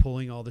 and they're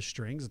pulling all the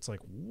strings? It's like,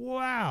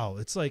 wow.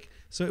 It's like,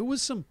 so it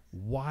was some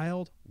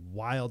wild,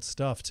 wild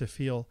stuff to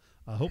feel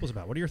hopeless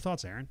about. What are your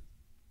thoughts, Aaron?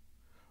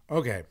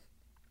 Okay.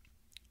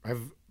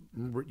 I've,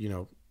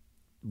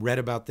 read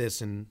about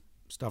this and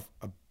stuff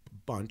a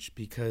bunch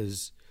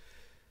because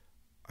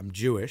I'm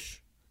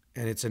Jewish,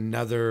 and it's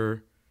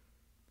another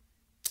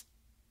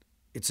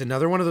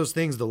one of those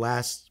things the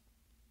last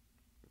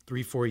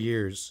 3-4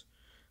 years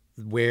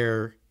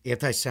where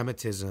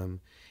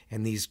anti-Semitism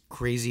and these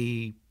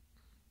crazy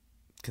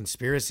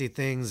conspiracy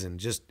things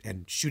and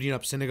shooting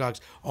up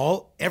synagogues,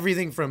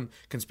 everything from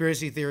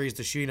conspiracy theories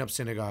to shooting up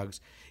synagogues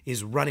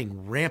is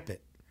running rampant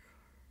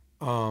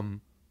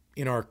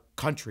in our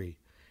country.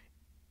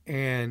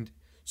 And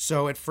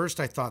so at first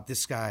I thought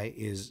this guy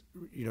is,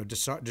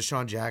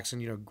 Deshaun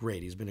Jackson,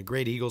 great. He's been a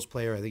great Eagles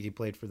player. I think he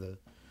played for the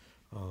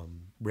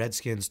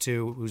Redskins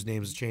too, whose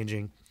name is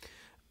changing.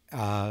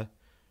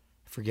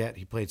 Forget,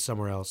 he played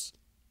somewhere else.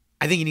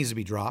 I think he needs to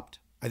be dropped.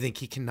 I think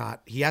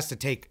he has to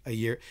take a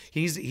year.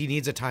 He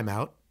needs a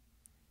timeout.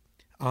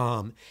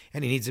 And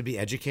he needs to be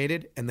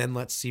educated, and then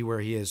let's see where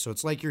he is. So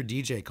it's like your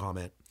DJ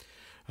comment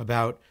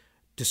about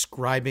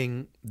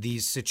describing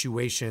these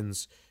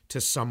situations to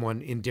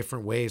someone in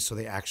different ways so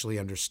they actually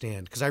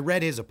understand. Because I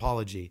read his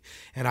apology,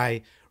 and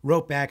I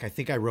wrote back, I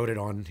think I wrote it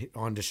on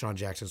Deshaun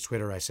Jackson's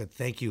Twitter. I said,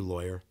 thank you,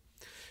 lawyer.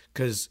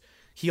 Because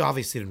he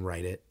obviously didn't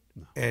write it.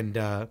 No. And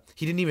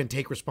he didn't even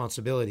take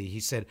responsibility. He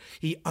said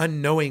he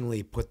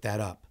unknowingly put that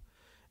up.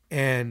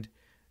 And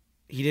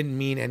he didn't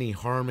mean any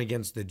harm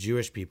against the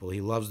Jewish people.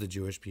 He loves the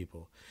Jewish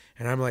people.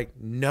 And I'm like,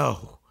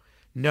 no.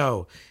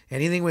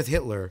 Anything with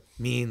Hitler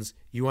means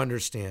you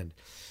understand.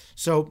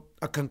 So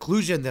a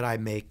conclusion that I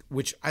make,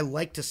 which I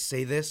like to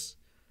say this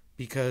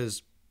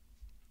because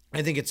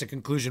I think it's a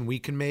conclusion we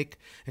can make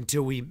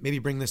until we maybe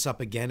bring this up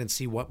again and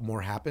see what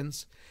more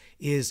happens,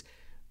 is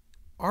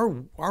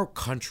our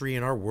country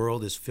and our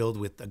world is filled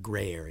with a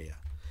gray area.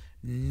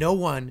 No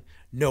one,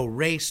 no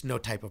race, no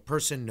type of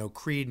person, no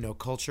creed, no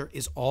culture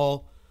is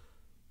all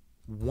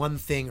one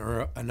thing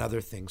or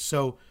another thing.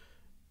 So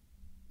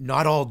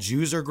not all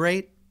Jews are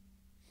great.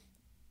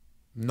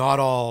 Not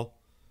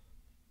all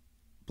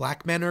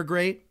black men are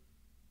great.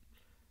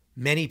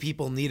 Many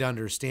people need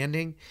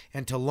understanding,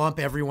 and to lump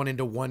everyone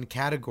into one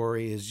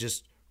category is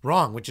just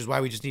wrong, which is why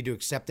we just need to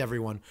accept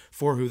everyone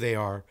for who they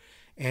are.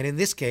 And in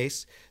this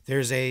case,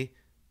 there's a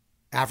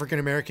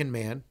African-American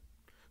man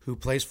who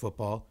plays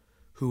football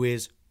who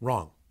is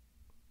wrong.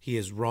 He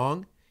is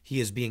wrong.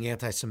 He is being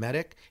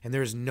anti-Semitic, and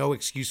there is no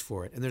excuse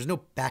for it. And there's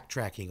no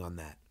backtracking on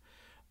that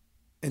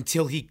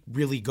until he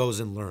really goes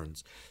and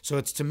learns. So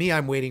it's, to me,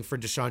 I'm waiting for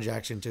Deshaun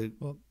Jackson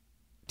to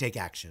take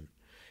action.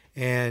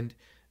 And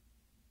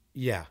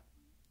yeah.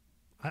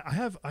 I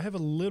have a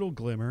little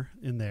glimmer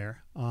in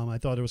there. I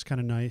thought it was kind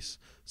of nice.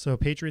 So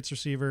Patriots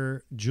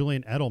receiver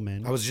Julian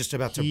Edelman. I was just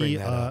about to bring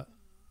that up.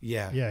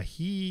 Yeah,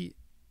 he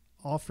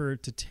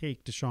offered to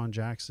take Deshaun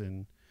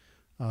Jackson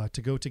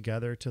to go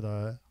together to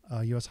the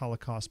U.S.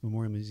 Holocaust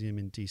Memorial Museum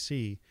in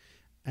D.C.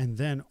 and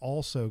then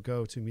also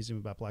go to Museum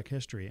about Black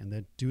History and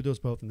then do those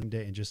both in the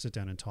day and just sit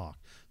down and talk.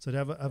 So to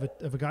have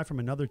a guy from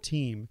another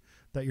team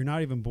that you're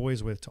not even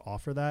boys with to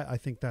offer that, I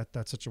think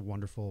that's such a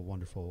wonderful,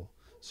 wonderful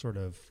sort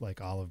of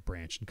like olive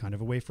branch, and kind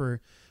of a way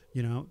for,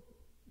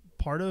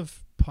 part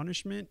of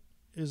punishment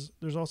is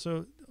there's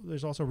also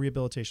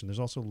rehabilitation. There's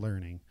also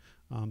learning.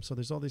 So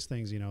there's all these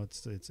things,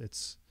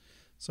 it's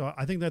so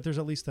I think that there's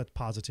at least that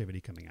positivity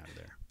coming out of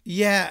there.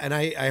 Yeah. And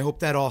I hope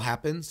that all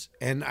happens.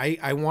 And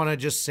I want to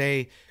just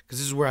say, because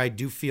this is where I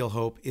do feel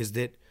hope, is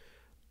that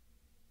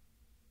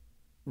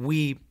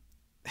we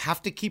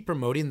have to keep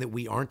promoting that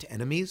we aren't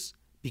enemies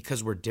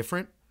because we're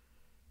different.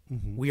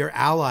 Mm-hmm. We are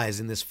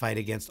allies in this fight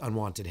against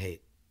unwanted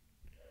hate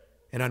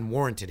and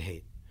unwarranted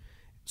hate.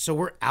 So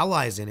we're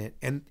allies in it.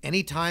 And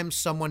anytime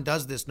someone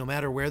does this, no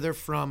matter where they're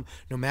from,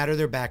 no matter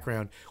their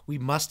background, we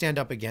must stand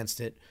up against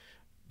it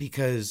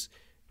because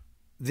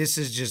this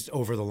is just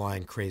over the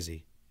line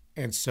crazy.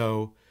 And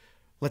so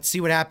let's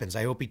see what happens.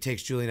 I hope he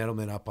takes Julian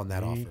Edelman up on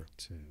that offer.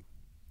 Too.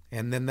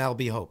 And then that'll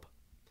be hope.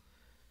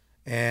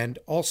 And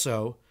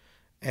also,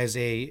 as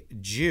a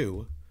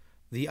Jew,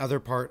 the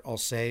other part I'll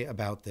say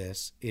about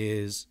this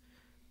is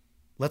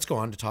let's go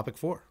on to topic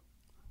 4.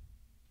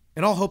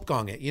 And I'll hope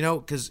gong it,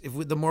 because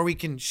the more we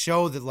can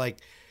show that, like,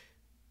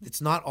 it's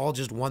not all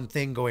just one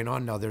thing going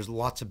on now. There's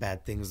lots of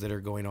bad things that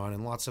are going on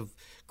and lots of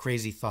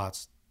crazy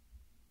thoughts.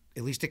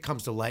 At least it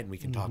comes to light and we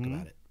can talk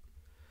about it.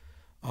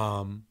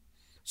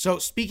 So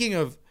speaking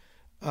of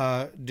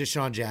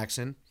Deshaun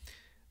Jackson,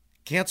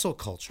 cancel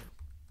culture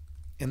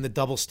and the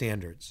double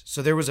standards.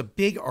 So there was a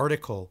big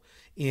article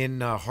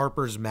in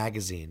Harper's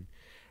Magazine,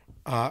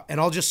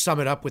 and I'll just sum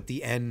it up with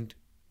the end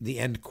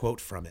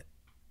quote from it.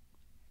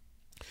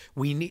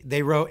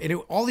 They wrote, and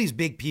all these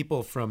big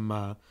people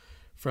from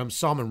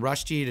Salman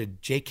Rushdie to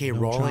J.K.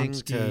 Rowling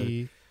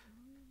to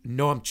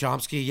Noam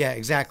Chomsky. Yeah,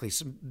 exactly.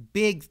 Some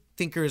big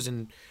thinkers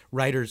and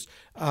writers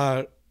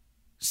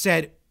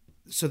said,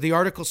 so the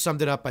article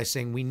summed it up by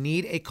saying, we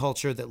need a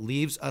culture that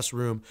leaves us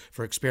room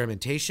for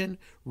experimentation,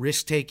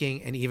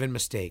 risk-taking, and even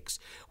mistakes.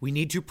 We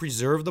need to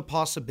preserve the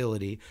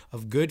possibility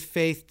of good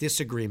faith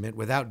disagreement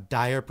without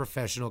dire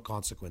professional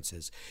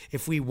consequences.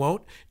 If we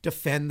won't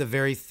defend the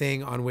very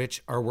thing on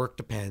which our work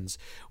depends,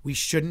 we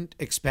shouldn't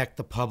expect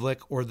the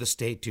public or the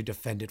state to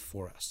defend it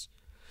for us.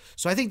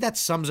 So I think that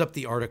sums up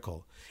the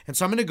article. And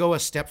so I'm going to go a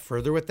step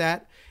further with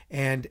that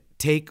and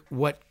take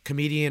what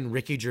comedian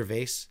Ricky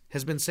Gervais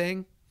has been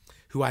saying,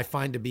 who I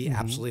find to be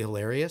absolutely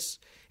hilarious,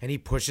 and he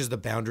pushes the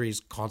boundaries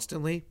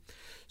constantly.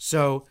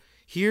 So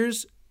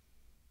here's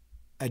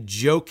a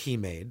joke he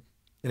made.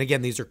 And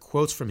again, these are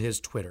quotes from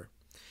his Twitter.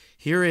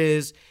 Here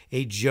is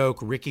a joke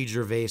Ricky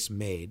Gervais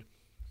made.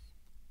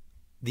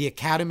 The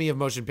Academy of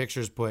Motion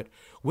Pictures put,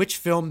 which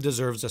film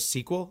deserves a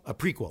sequel? A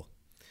prequel.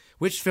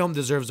 Which film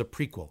deserves a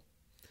prequel?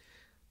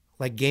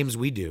 Like games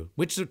we do.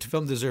 Which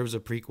film deserves a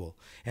prequel?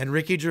 And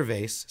Ricky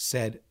Gervais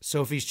said,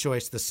 Sophie's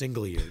Choice, The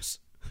Single Years.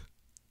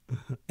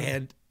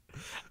 And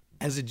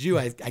as a Jew,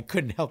 I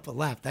couldn't help but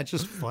laugh. That's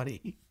just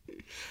funny.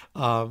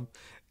 But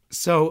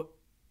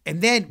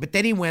then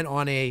he went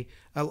on a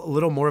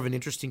little more of an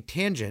interesting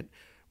tangent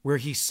where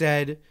he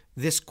said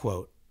this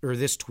quote or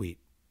this tweet.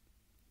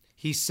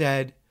 He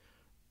said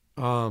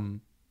that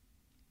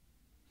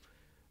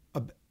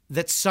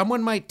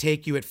someone might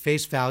take you at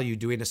face value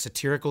doing a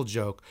satirical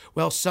joke.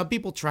 Well, some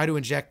people try to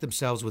inject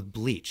themselves with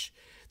bleach.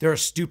 There are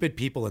stupid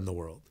people in the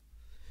world.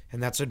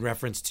 And that's in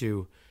reference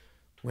to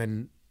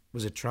when,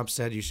 was it Trump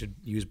said you should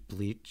use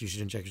bleach? You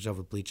should inject yourself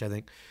with bleach, I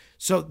think.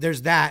 So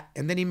there's that.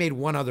 And then he made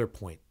one other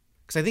point,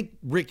 because I think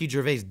Ricky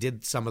Gervais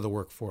did some of the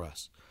work for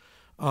us.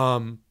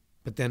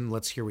 But then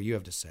let's hear what you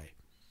have to say.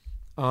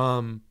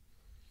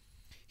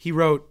 He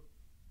wrote,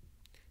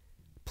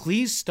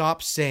 please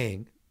stop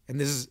saying, and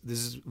this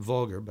is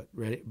vulgar, but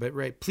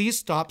right. Please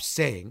stop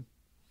saying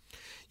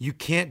you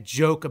can't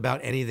joke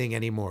about anything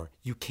anymore.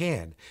 You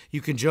can.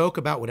 You can joke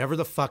about whatever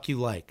the fuck you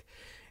like.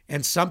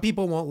 And some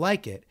people won't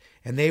like it,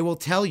 and they will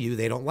tell you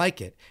they don't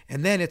like it.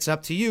 And then it's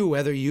up to you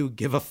whether you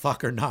give a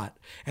fuck or not.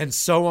 And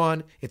so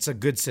on. It's a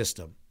good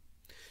system.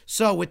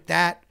 So with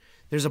that,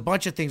 there's a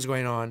bunch of things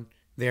going on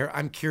there.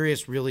 I'm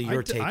curious, really,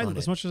 your take on it.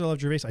 As much as I love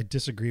Gervais, I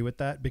disagree with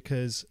that,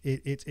 because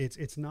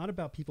it's not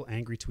about people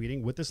angry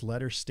tweeting. What this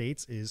letter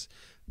states is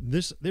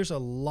there's a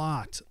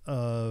lot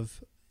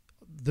of,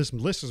 this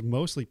list is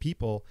mostly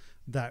people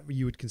that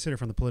you would consider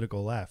from the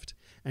political left.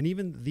 And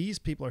even these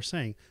people are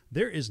saying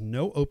there is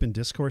no open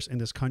discourse in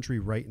this country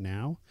right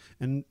now.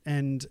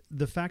 And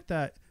the fact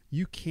that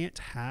you can't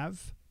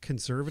have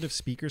conservative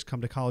speakers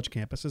come to college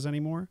campuses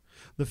anymore,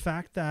 the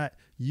fact that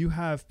you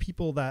have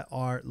people that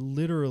are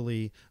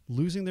literally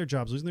losing their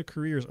jobs, losing their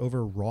careers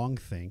over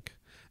wrongthink,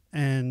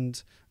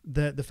 and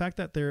the fact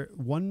that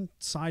both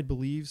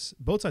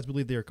sides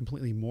believe they are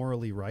completely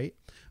morally right,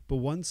 but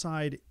one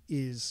side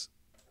is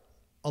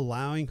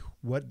allowing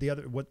what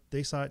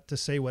they sought to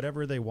say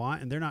whatever they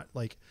want, and they're not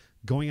like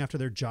going after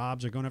their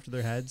jobs or going after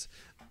their heads.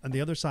 And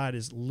the other side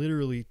is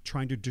literally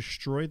trying to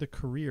destroy the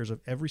careers of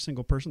every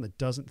single person that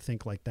doesn't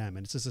think like them.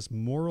 And it's just this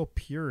moral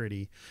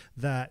purity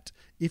that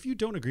if you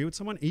don't agree with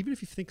someone, even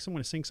if you think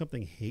someone is saying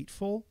something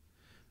hateful,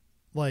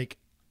 like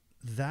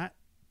that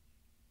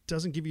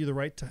doesn't give you the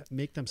right to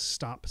make them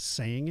stop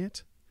saying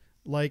it.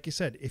 Like I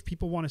said, if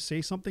people want to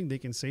say something, they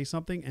can say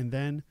something, and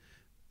then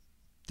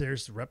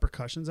there's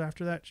repercussions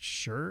after that,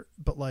 sure.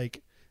 But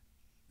like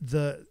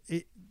the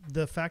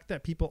fact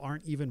that people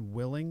aren't even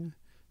willing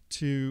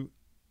to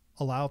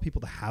allow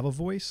people to have a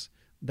voice,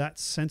 that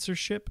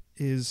censorship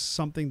is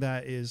something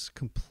that is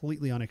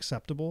completely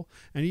unacceptable.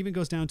 And it even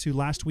goes down to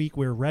last week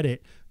where Reddit,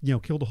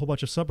 killed a whole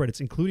bunch of subreddits,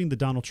 including the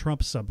Donald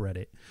Trump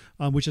subreddit,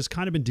 which has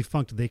kind of been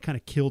defunct. They kind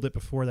of killed it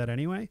before that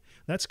anyway.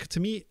 That's, to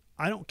me,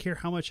 I don't care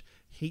how much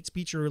hate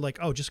speech or like,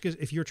 oh, just because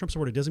if you're a Trump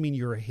supporter, it doesn't mean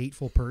you're a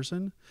hateful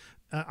person.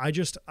 I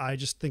just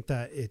think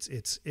that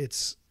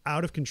it's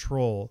out of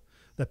control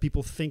that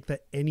people think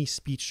that any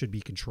speech should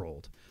be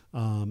controlled.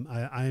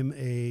 I'm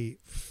a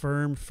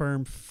firm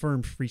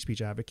free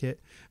speech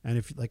advocate. And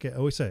if, like I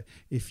always say,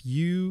 if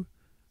you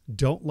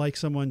don't like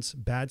someone's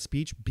bad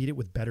speech, beat it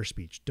with better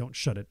speech. Don't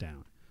shut it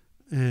down.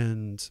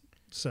 And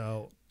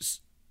so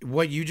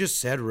what you just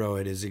said,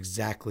 Rohit, is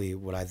exactly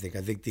what I think.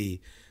 I think the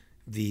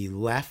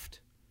left,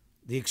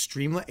 the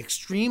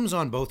extremes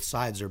on both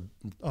sides are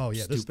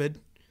stupid.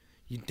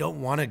 You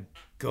don't want to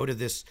go to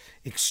this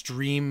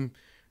extreme.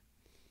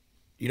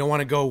 You don't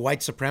want to go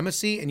white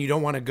supremacy, and you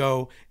don't want to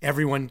go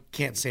everyone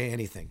can't say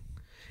anything.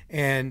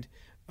 And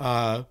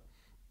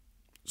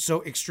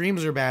so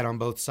extremes are bad on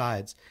both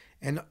sides.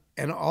 And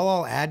all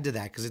I'll add to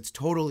that, because it's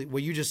totally,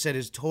 what you just said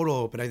is total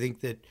hope. And I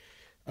think that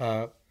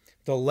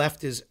the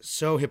left is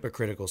so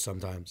hypocritical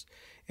sometimes.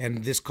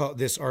 And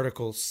this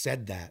article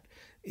said that,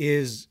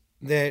 is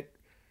that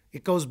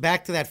it goes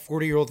back to that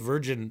 40-year-old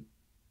virgin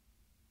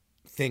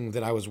thing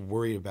that I was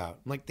worried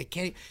about. Like, you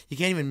can't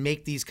even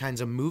make these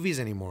kinds of movies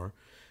anymore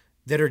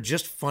that are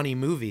just funny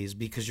movies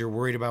because you're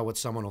worried about what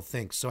someone will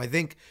think. So I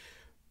think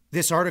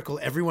this article,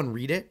 everyone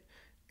read it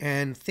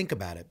and think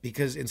about it,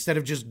 because instead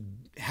of just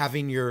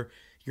having your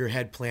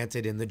head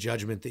planted in the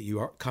judgment that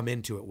you come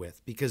into it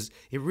with, because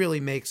it really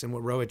makes, and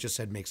what Rohit just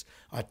said makes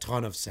a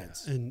ton of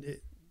sense.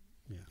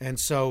 And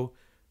so,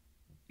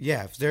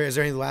 yeah, is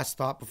there any last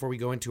thought before we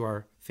go into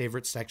our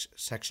favorite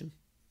section?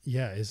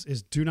 Yeah,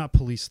 is do not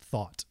police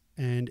thought.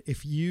 And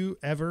if you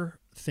ever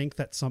think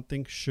that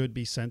something should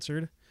be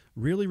censored,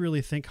 really,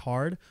 really think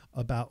hard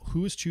about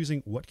who's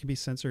choosing what can be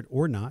censored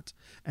or not,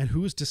 and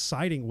who's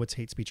deciding what's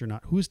hate speech or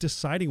not, who's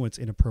deciding what's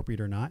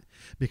inappropriate or not.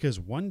 Because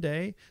one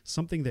day,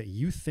 something that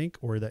you think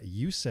or that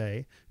you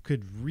say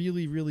could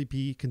really, really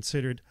be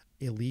considered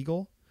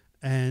illegal.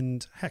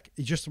 And heck,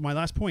 just my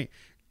last point,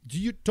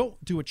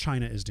 don't do what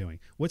China is doing.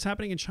 What's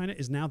happening in China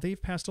is now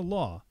they've passed a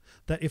law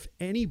that if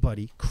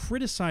anybody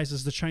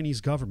criticizes the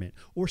Chinese government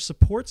or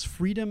supports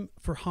freedom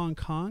for Hong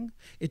Kong,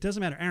 it doesn't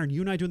matter. Aaron,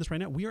 you and I are doing this right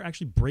now. We are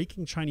actually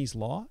breaking Chinese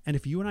law. And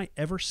if you and I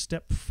ever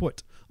step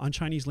foot on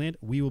Chinese land,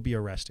 we will be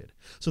arrested.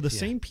 So the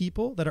same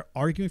people that are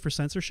arguing for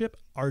censorship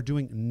are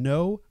doing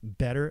no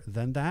better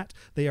than that.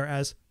 They are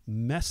as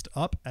messed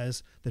up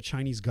as the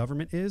Chinese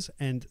government is,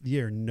 and they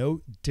are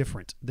no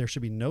different. There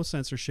should be no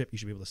censorship. You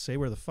should be able to say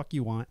where the fuck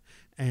you want,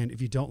 and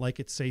if you don't like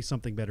it, say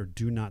something better.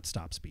 Do not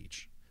stop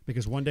speech,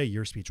 because one day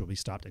your speech will be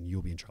stopped and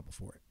you'll be in trouble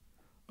for it.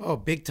 Oh,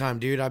 big time,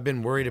 dude. I've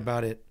been worried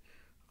about it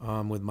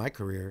with my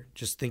career,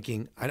 just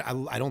thinking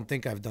I don't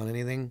think I've done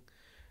anything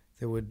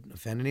that would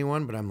offend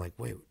anyone, but I'm like,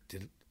 wait,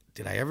 did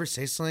I ever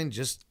say something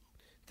just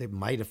that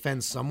might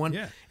offend someone?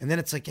 Yeah. And then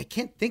it's like, I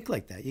can't think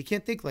like that. You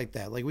can't think like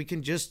that. Like, we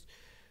can just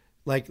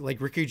like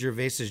Ricky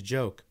Gervais's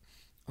joke.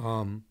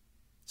 Some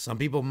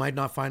people might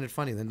not find it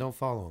funny, then don't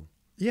follow him.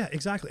 Yeah,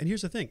 exactly. And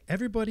here's the thing.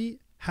 Everybody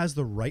has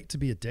the right to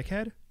be a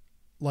dickhead,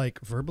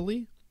 like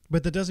verbally,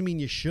 but that doesn't mean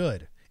you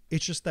should.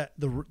 It's just that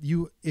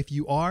if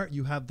you are,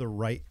 you have the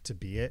right to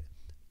be it.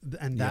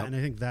 And I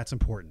think that's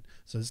important.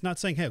 So it's not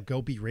saying, hey,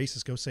 go be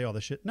racist, go say all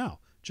this shit. No,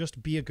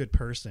 just be a good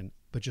person,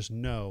 but just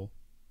know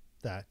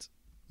that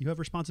you have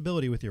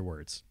responsibility with your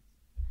words.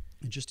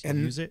 And just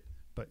use it,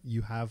 but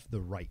you have the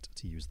right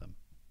to use them.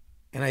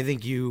 And I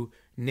think you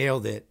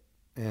nailed it.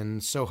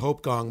 And so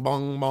Hope Gong,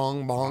 bong,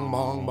 bong, bong,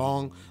 bong,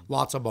 bong,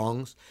 lots of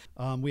bongs.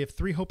 We have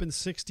 3 Hope in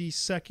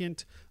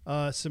 60-second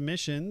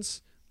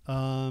submissions,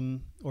 or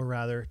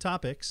rather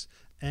topics.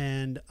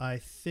 And I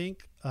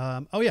think,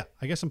 I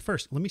guess I'm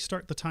first. Let me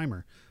start the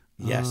timer.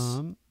 Yes.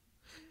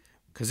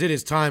 Because it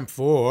is time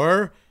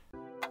for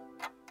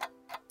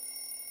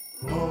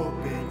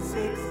Hope in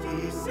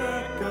 60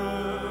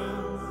 seconds.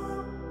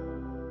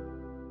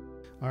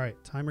 All right,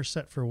 timer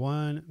set for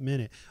 1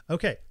 minute.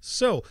 Okay,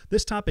 so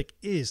this topic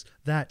is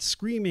that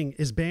screaming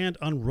is banned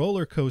on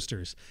roller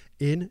coasters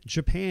in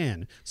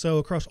Japan. So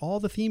across all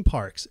the theme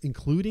parks,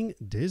 including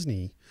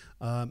Disney,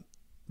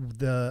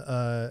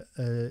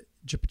 the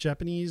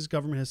Japanese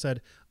government has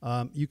said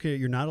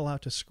you're not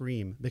allowed to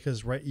scream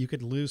because you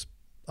could lose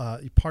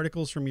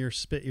particles from your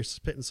spit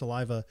and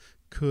saliva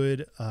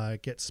could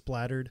get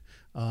splattered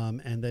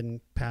and then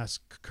pass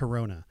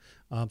corona.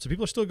 So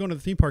people are still going to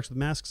the theme parks with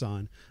masks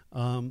on.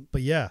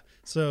 But yeah,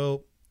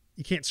 so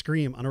you can't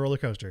scream on a roller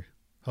coaster.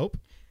 Hope?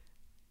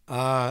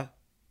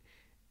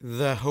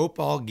 the hope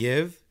I'll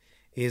give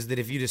is that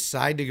if you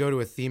decide to go to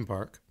a theme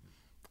park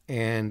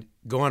and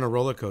go on a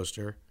roller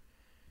coaster,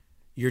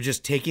 you're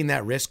just taking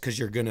that risk because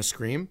you're going to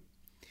scream.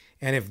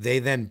 And if they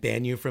then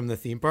ban you from the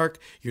theme park,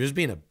 you're just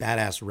being a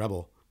badass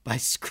rebel by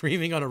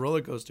screaming on a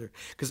roller coaster.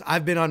 Because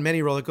I've been on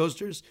many roller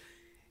coasters,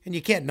 and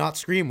you can't not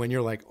scream when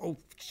you're like, oh,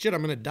 shit,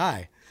 I'm going to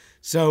die.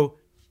 So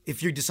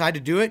if you decide to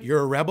do it, you're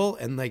a rebel,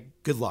 and,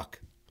 like, good luck.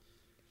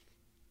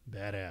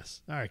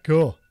 Badass. All right,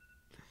 cool.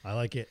 I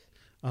like it.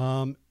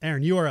 Aaron,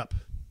 you are up.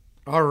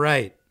 All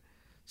right.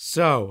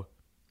 So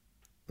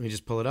let me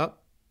just pull it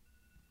up.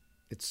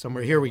 It's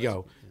somewhere. Here we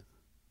go.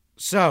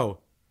 So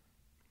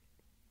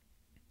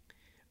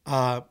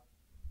I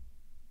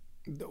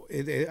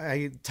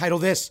title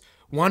this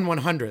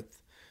 1/100th.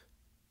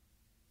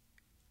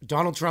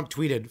 Donald Trump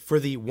tweeted, for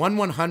the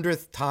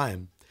 1/100th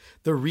time,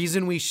 the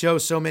reason we show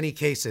so many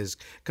cases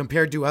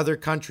compared to other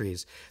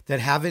countries that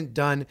haven't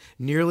done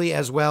nearly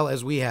as well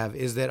as we have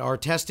is that our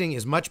testing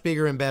is much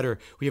bigger and better.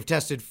 We have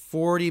tested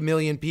 40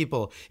 million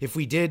people. If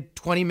we did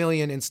 20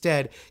 million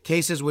instead,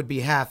 cases would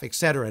be half,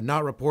 etc.,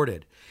 not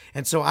reported.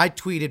 And so I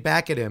tweeted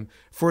back at him,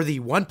 for the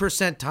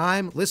 1%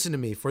 time, listen to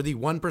me, for the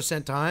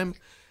 1% time,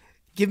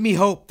 give me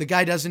hope. The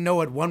guy doesn't know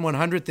what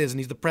 1/100th is, and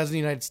he's the president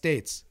of the United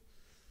States.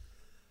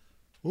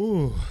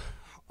 Ooh.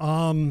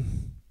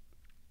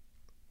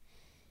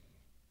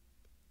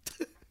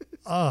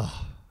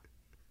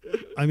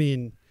 I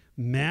mean,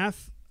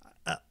 math.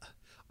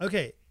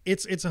 Okay,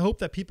 it's a hope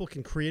that people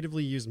can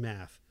creatively use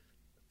math,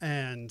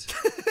 and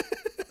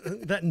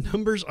that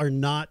numbers are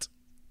not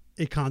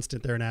a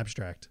constant; they're an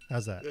abstract.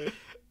 How's that?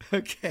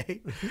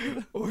 Okay,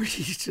 or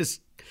he's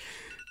just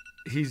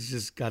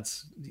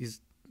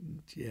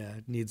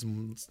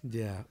needs.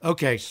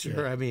 Okay,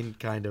 sure. Yeah. I mean,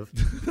 kind of.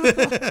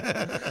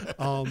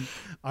 All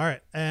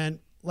right, and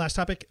last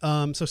topic.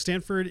 So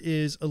Stanford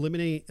is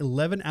eliminating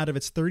 11 out of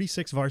its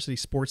 36 varsity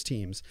sports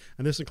teams,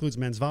 and this includes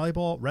men's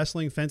volleyball,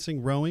 wrestling,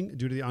 fencing, rowing,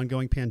 due to the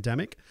ongoing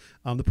pandemic.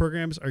 The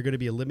programs are going to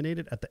be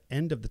eliminated at the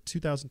end of the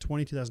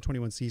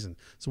 2020-2021 season.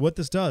 So what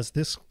this does,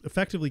 this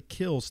effectively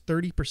kills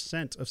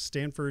 30% of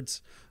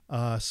Stanford's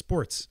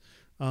sports,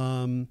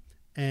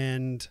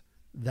 and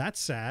that's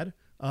sad.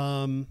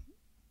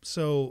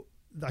 So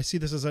I see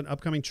this as an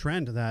upcoming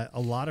trend that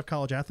a lot of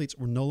college athletes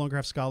will no longer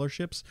have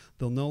scholarships.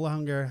 They'll no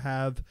longer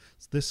have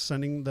this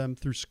sending them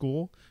through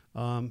school.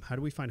 How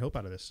do we find hope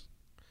out of this?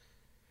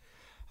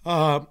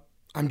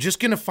 I'm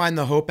just going to find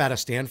the hope out of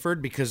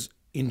Stanford because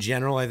in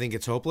general, I think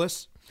it's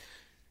hopeless.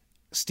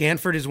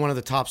 Stanford is one of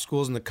the top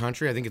schools in the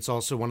country. I think it's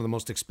also one of the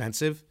most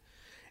expensive.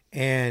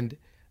 And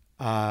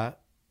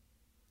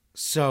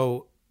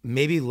so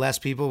maybe less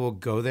people will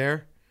go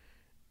there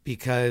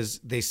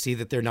because they see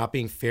that they're not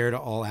being fair to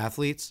all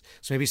athletes.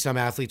 So maybe some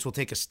athletes will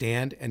take a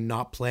stand and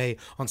not play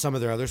on some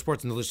of their other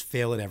sports, and they'll just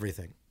fail at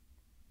everything.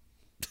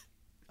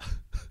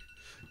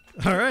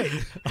 All right.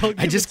 I'll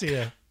give it to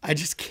you. I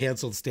just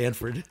canceled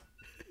Stanford.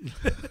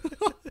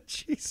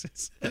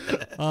 Jesus.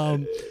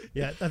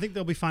 Yeah, I think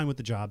they'll be fine with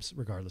the jobs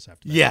regardless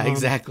after that. Yeah,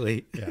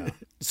 exactly. Yeah.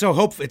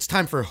 So it's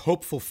time for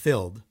Hope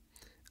Fulfilled.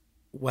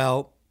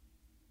 Well,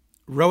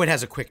 Rohit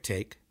has a quick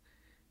take.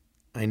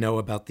 I know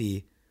about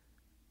the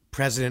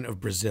president of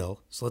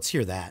Brazil. So let's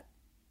hear that,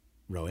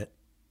 Rohit.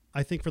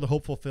 I think for the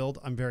hope fulfilled,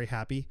 I'm very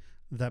happy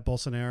that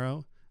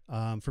Bolsonaro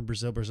from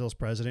Brazil's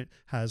president,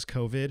 has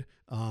COVID.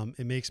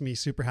 It makes me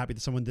super happy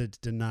that someone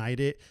that denied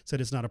it said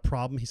it's not a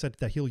problem. He said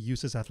that he'll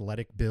use his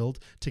athletic build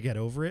to get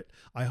over it.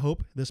 I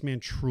hope this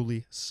man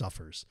truly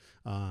suffers.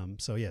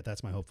 So yeah,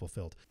 that's my hope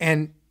fulfilled.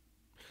 And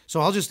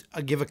so I'll just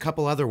give a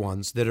couple other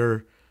ones that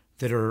are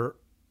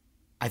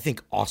I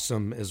think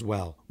awesome as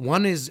well.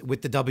 One is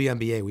with the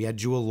WNBA. We had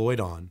Jewel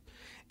Lloyd on.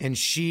 And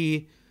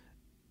she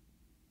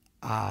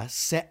gave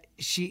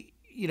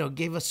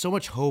us so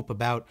much hope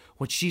about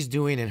what she's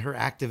doing and her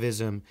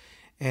activism,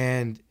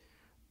 and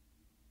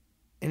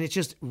it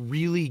just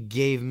really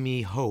gave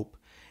me hope.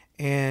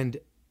 And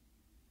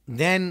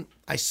then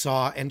I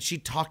saw, and she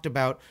talked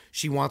about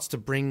she wants to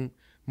bring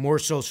more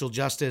social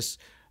justice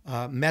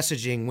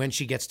messaging when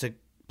she gets to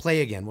play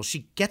again. Well,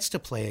 she gets to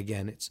play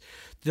again. It's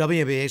the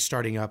WNBA is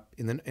starting up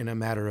in a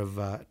matter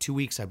of 2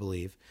 weeks, I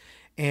believe,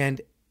 and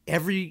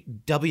every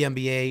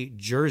WNBA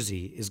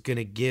jersey is going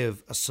to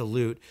give a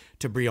salute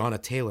to Breonna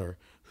Taylor,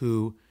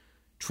 who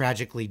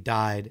tragically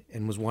died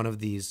and was one of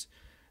these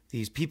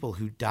people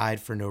who died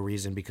for no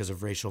reason because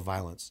of racial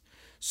violence.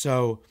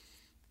 So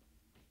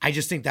I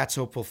just think that's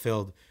hope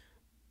fulfilled.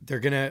 They're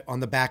going to,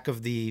 on the back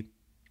of the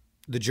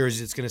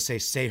jersey, it's going to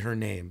say her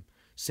name,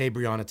 say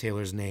Breonna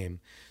Taylor's name.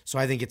 So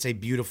I think it's a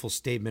beautiful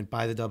statement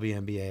by the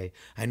WNBA.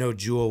 I know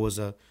Jewel was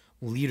a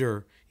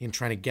leader in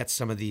trying to get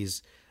some of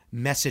these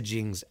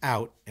messagings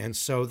out. And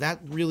so that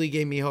really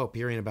gave me hope.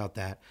 Hearing about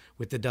that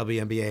with the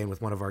WNBA and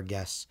with one of our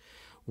guests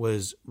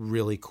was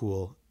really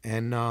cool.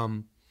 And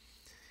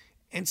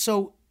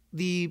so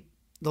the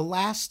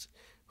last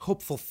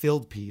hope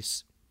fulfilled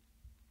piece,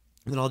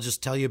 and then I'll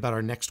just tell you about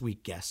our next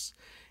week guests,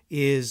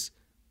 is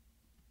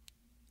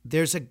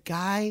there's a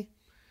guy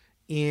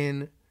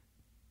in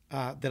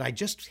that I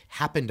just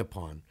happened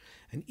upon,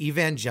 an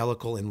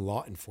evangelical in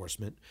law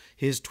enforcement.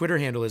 His Twitter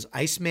handle is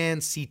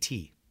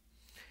IcemanCT.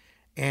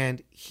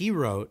 And he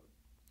wrote,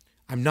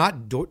 I'm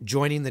not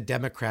joining the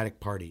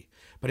Democratic Party,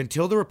 but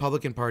until the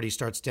Republican Party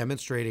starts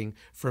demonstrating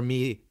for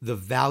me the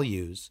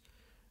values, ...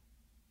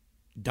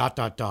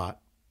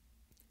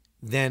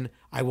 then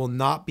I will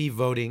not be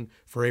voting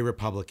for a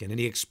Republican. And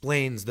he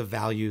explains the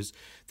values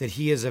that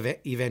he as an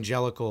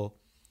evangelical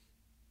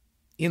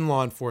in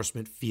law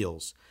enforcement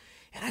feels.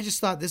 And I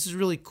just thought this is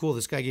really cool.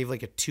 This guy gave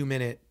like a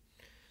 2-minute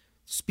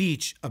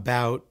speech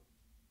about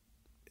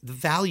the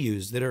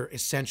values that are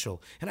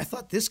essential. And I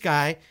thought this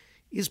guy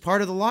is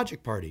part of the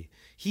logic party.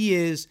 He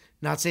is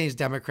not saying he's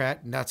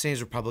Democrat, not saying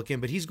he's Republican,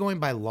 but he's going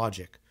by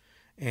logic.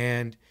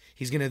 And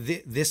he's going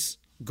to,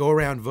 go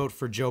around vote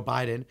for Joe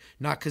Biden,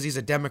 not because he's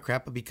a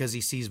Democrat, but because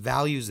he sees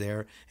values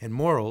there and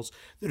morals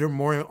that are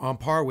more on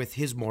par with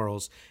his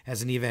morals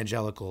as an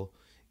evangelical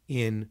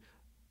in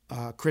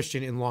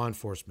Christian in law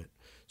enforcement.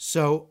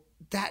 So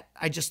that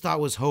I just thought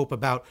was hope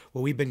about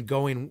where we've been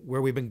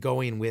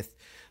going with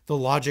the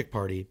Logic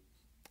Party.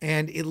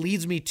 And it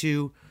leads me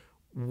to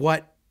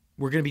what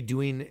we're going to be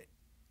doing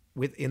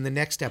in the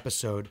next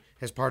episode.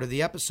 As part of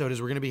the episode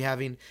is we're going to be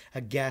having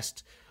a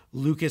guest,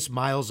 Lucas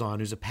Miles, on,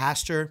 who's a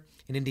pastor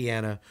in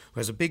Indiana who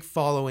has a big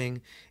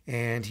following,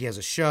 and he has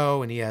a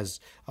show and he has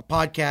a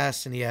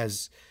podcast and he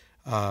has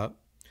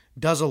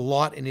does a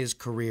lot in his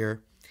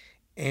career.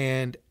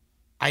 And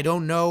I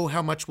don't know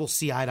how much we'll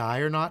see eye to eye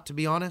or not, to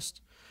be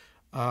honest.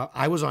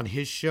 I was on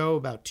his show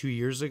about 2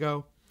 years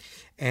ago,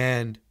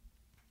 but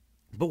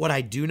what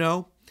I do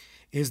know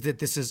is that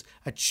this is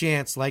a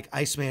chance, like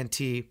Iceman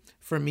T,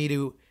 for me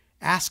to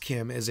ask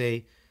him as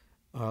a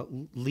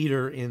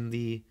leader in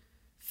the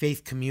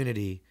faith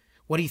community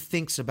what he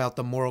thinks about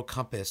the moral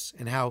compass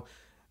and how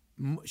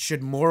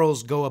should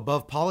morals go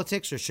above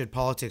politics or should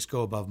politics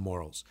go above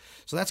morals.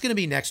 So that's going to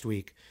be next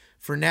week.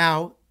 For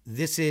now,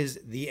 this is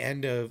the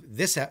end of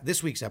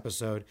this week's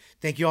episode.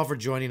 Thank you all for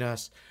joining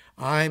us.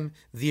 I'm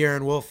the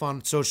Aaron Wolf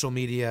on social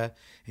media,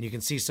 and you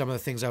can see some of the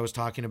things I was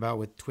talking about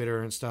with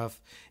Twitter and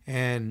stuff,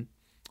 and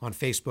on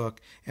Facebook.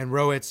 And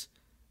Rohit's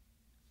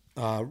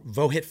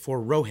Vohit for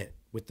Rohit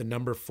with the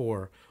number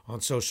 4 on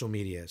social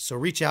media. So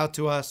reach out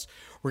to us.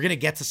 We're going to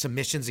get to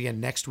submissions again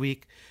next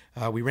week.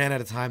 We ran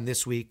out of time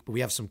this week, but we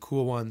have some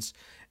cool ones.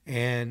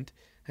 And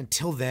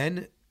until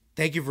then,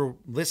 thank you for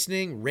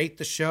listening. Rate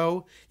the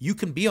show. You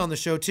can be on the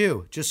show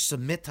too. Just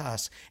submit to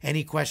us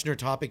any question or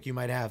topic you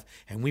might have,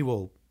 and we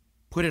will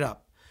put it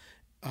up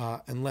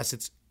unless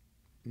it's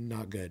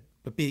not good.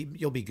 But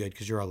you'll be good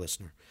because you're our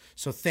listener.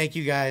 So thank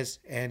you guys.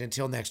 And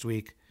until next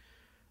week,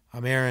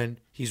 I'm Aaron.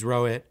 He's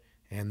Rohit.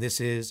 And this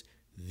is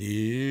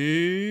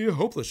The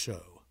Hopeless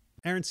Show.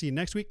 Aaron, see you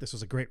next week. This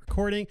was a great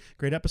recording,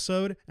 great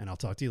episode, and I'll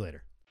talk to you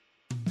later.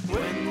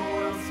 When the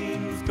world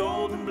seems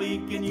cold and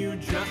bleak and you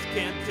just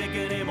can't take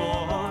it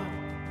anymore,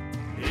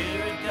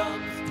 here it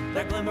comes,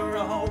 that glimmer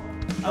of hope.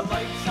 A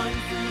light shines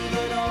through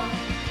the door.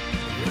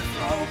 It's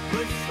a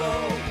hopeless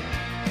show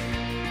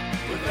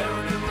with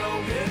Aaron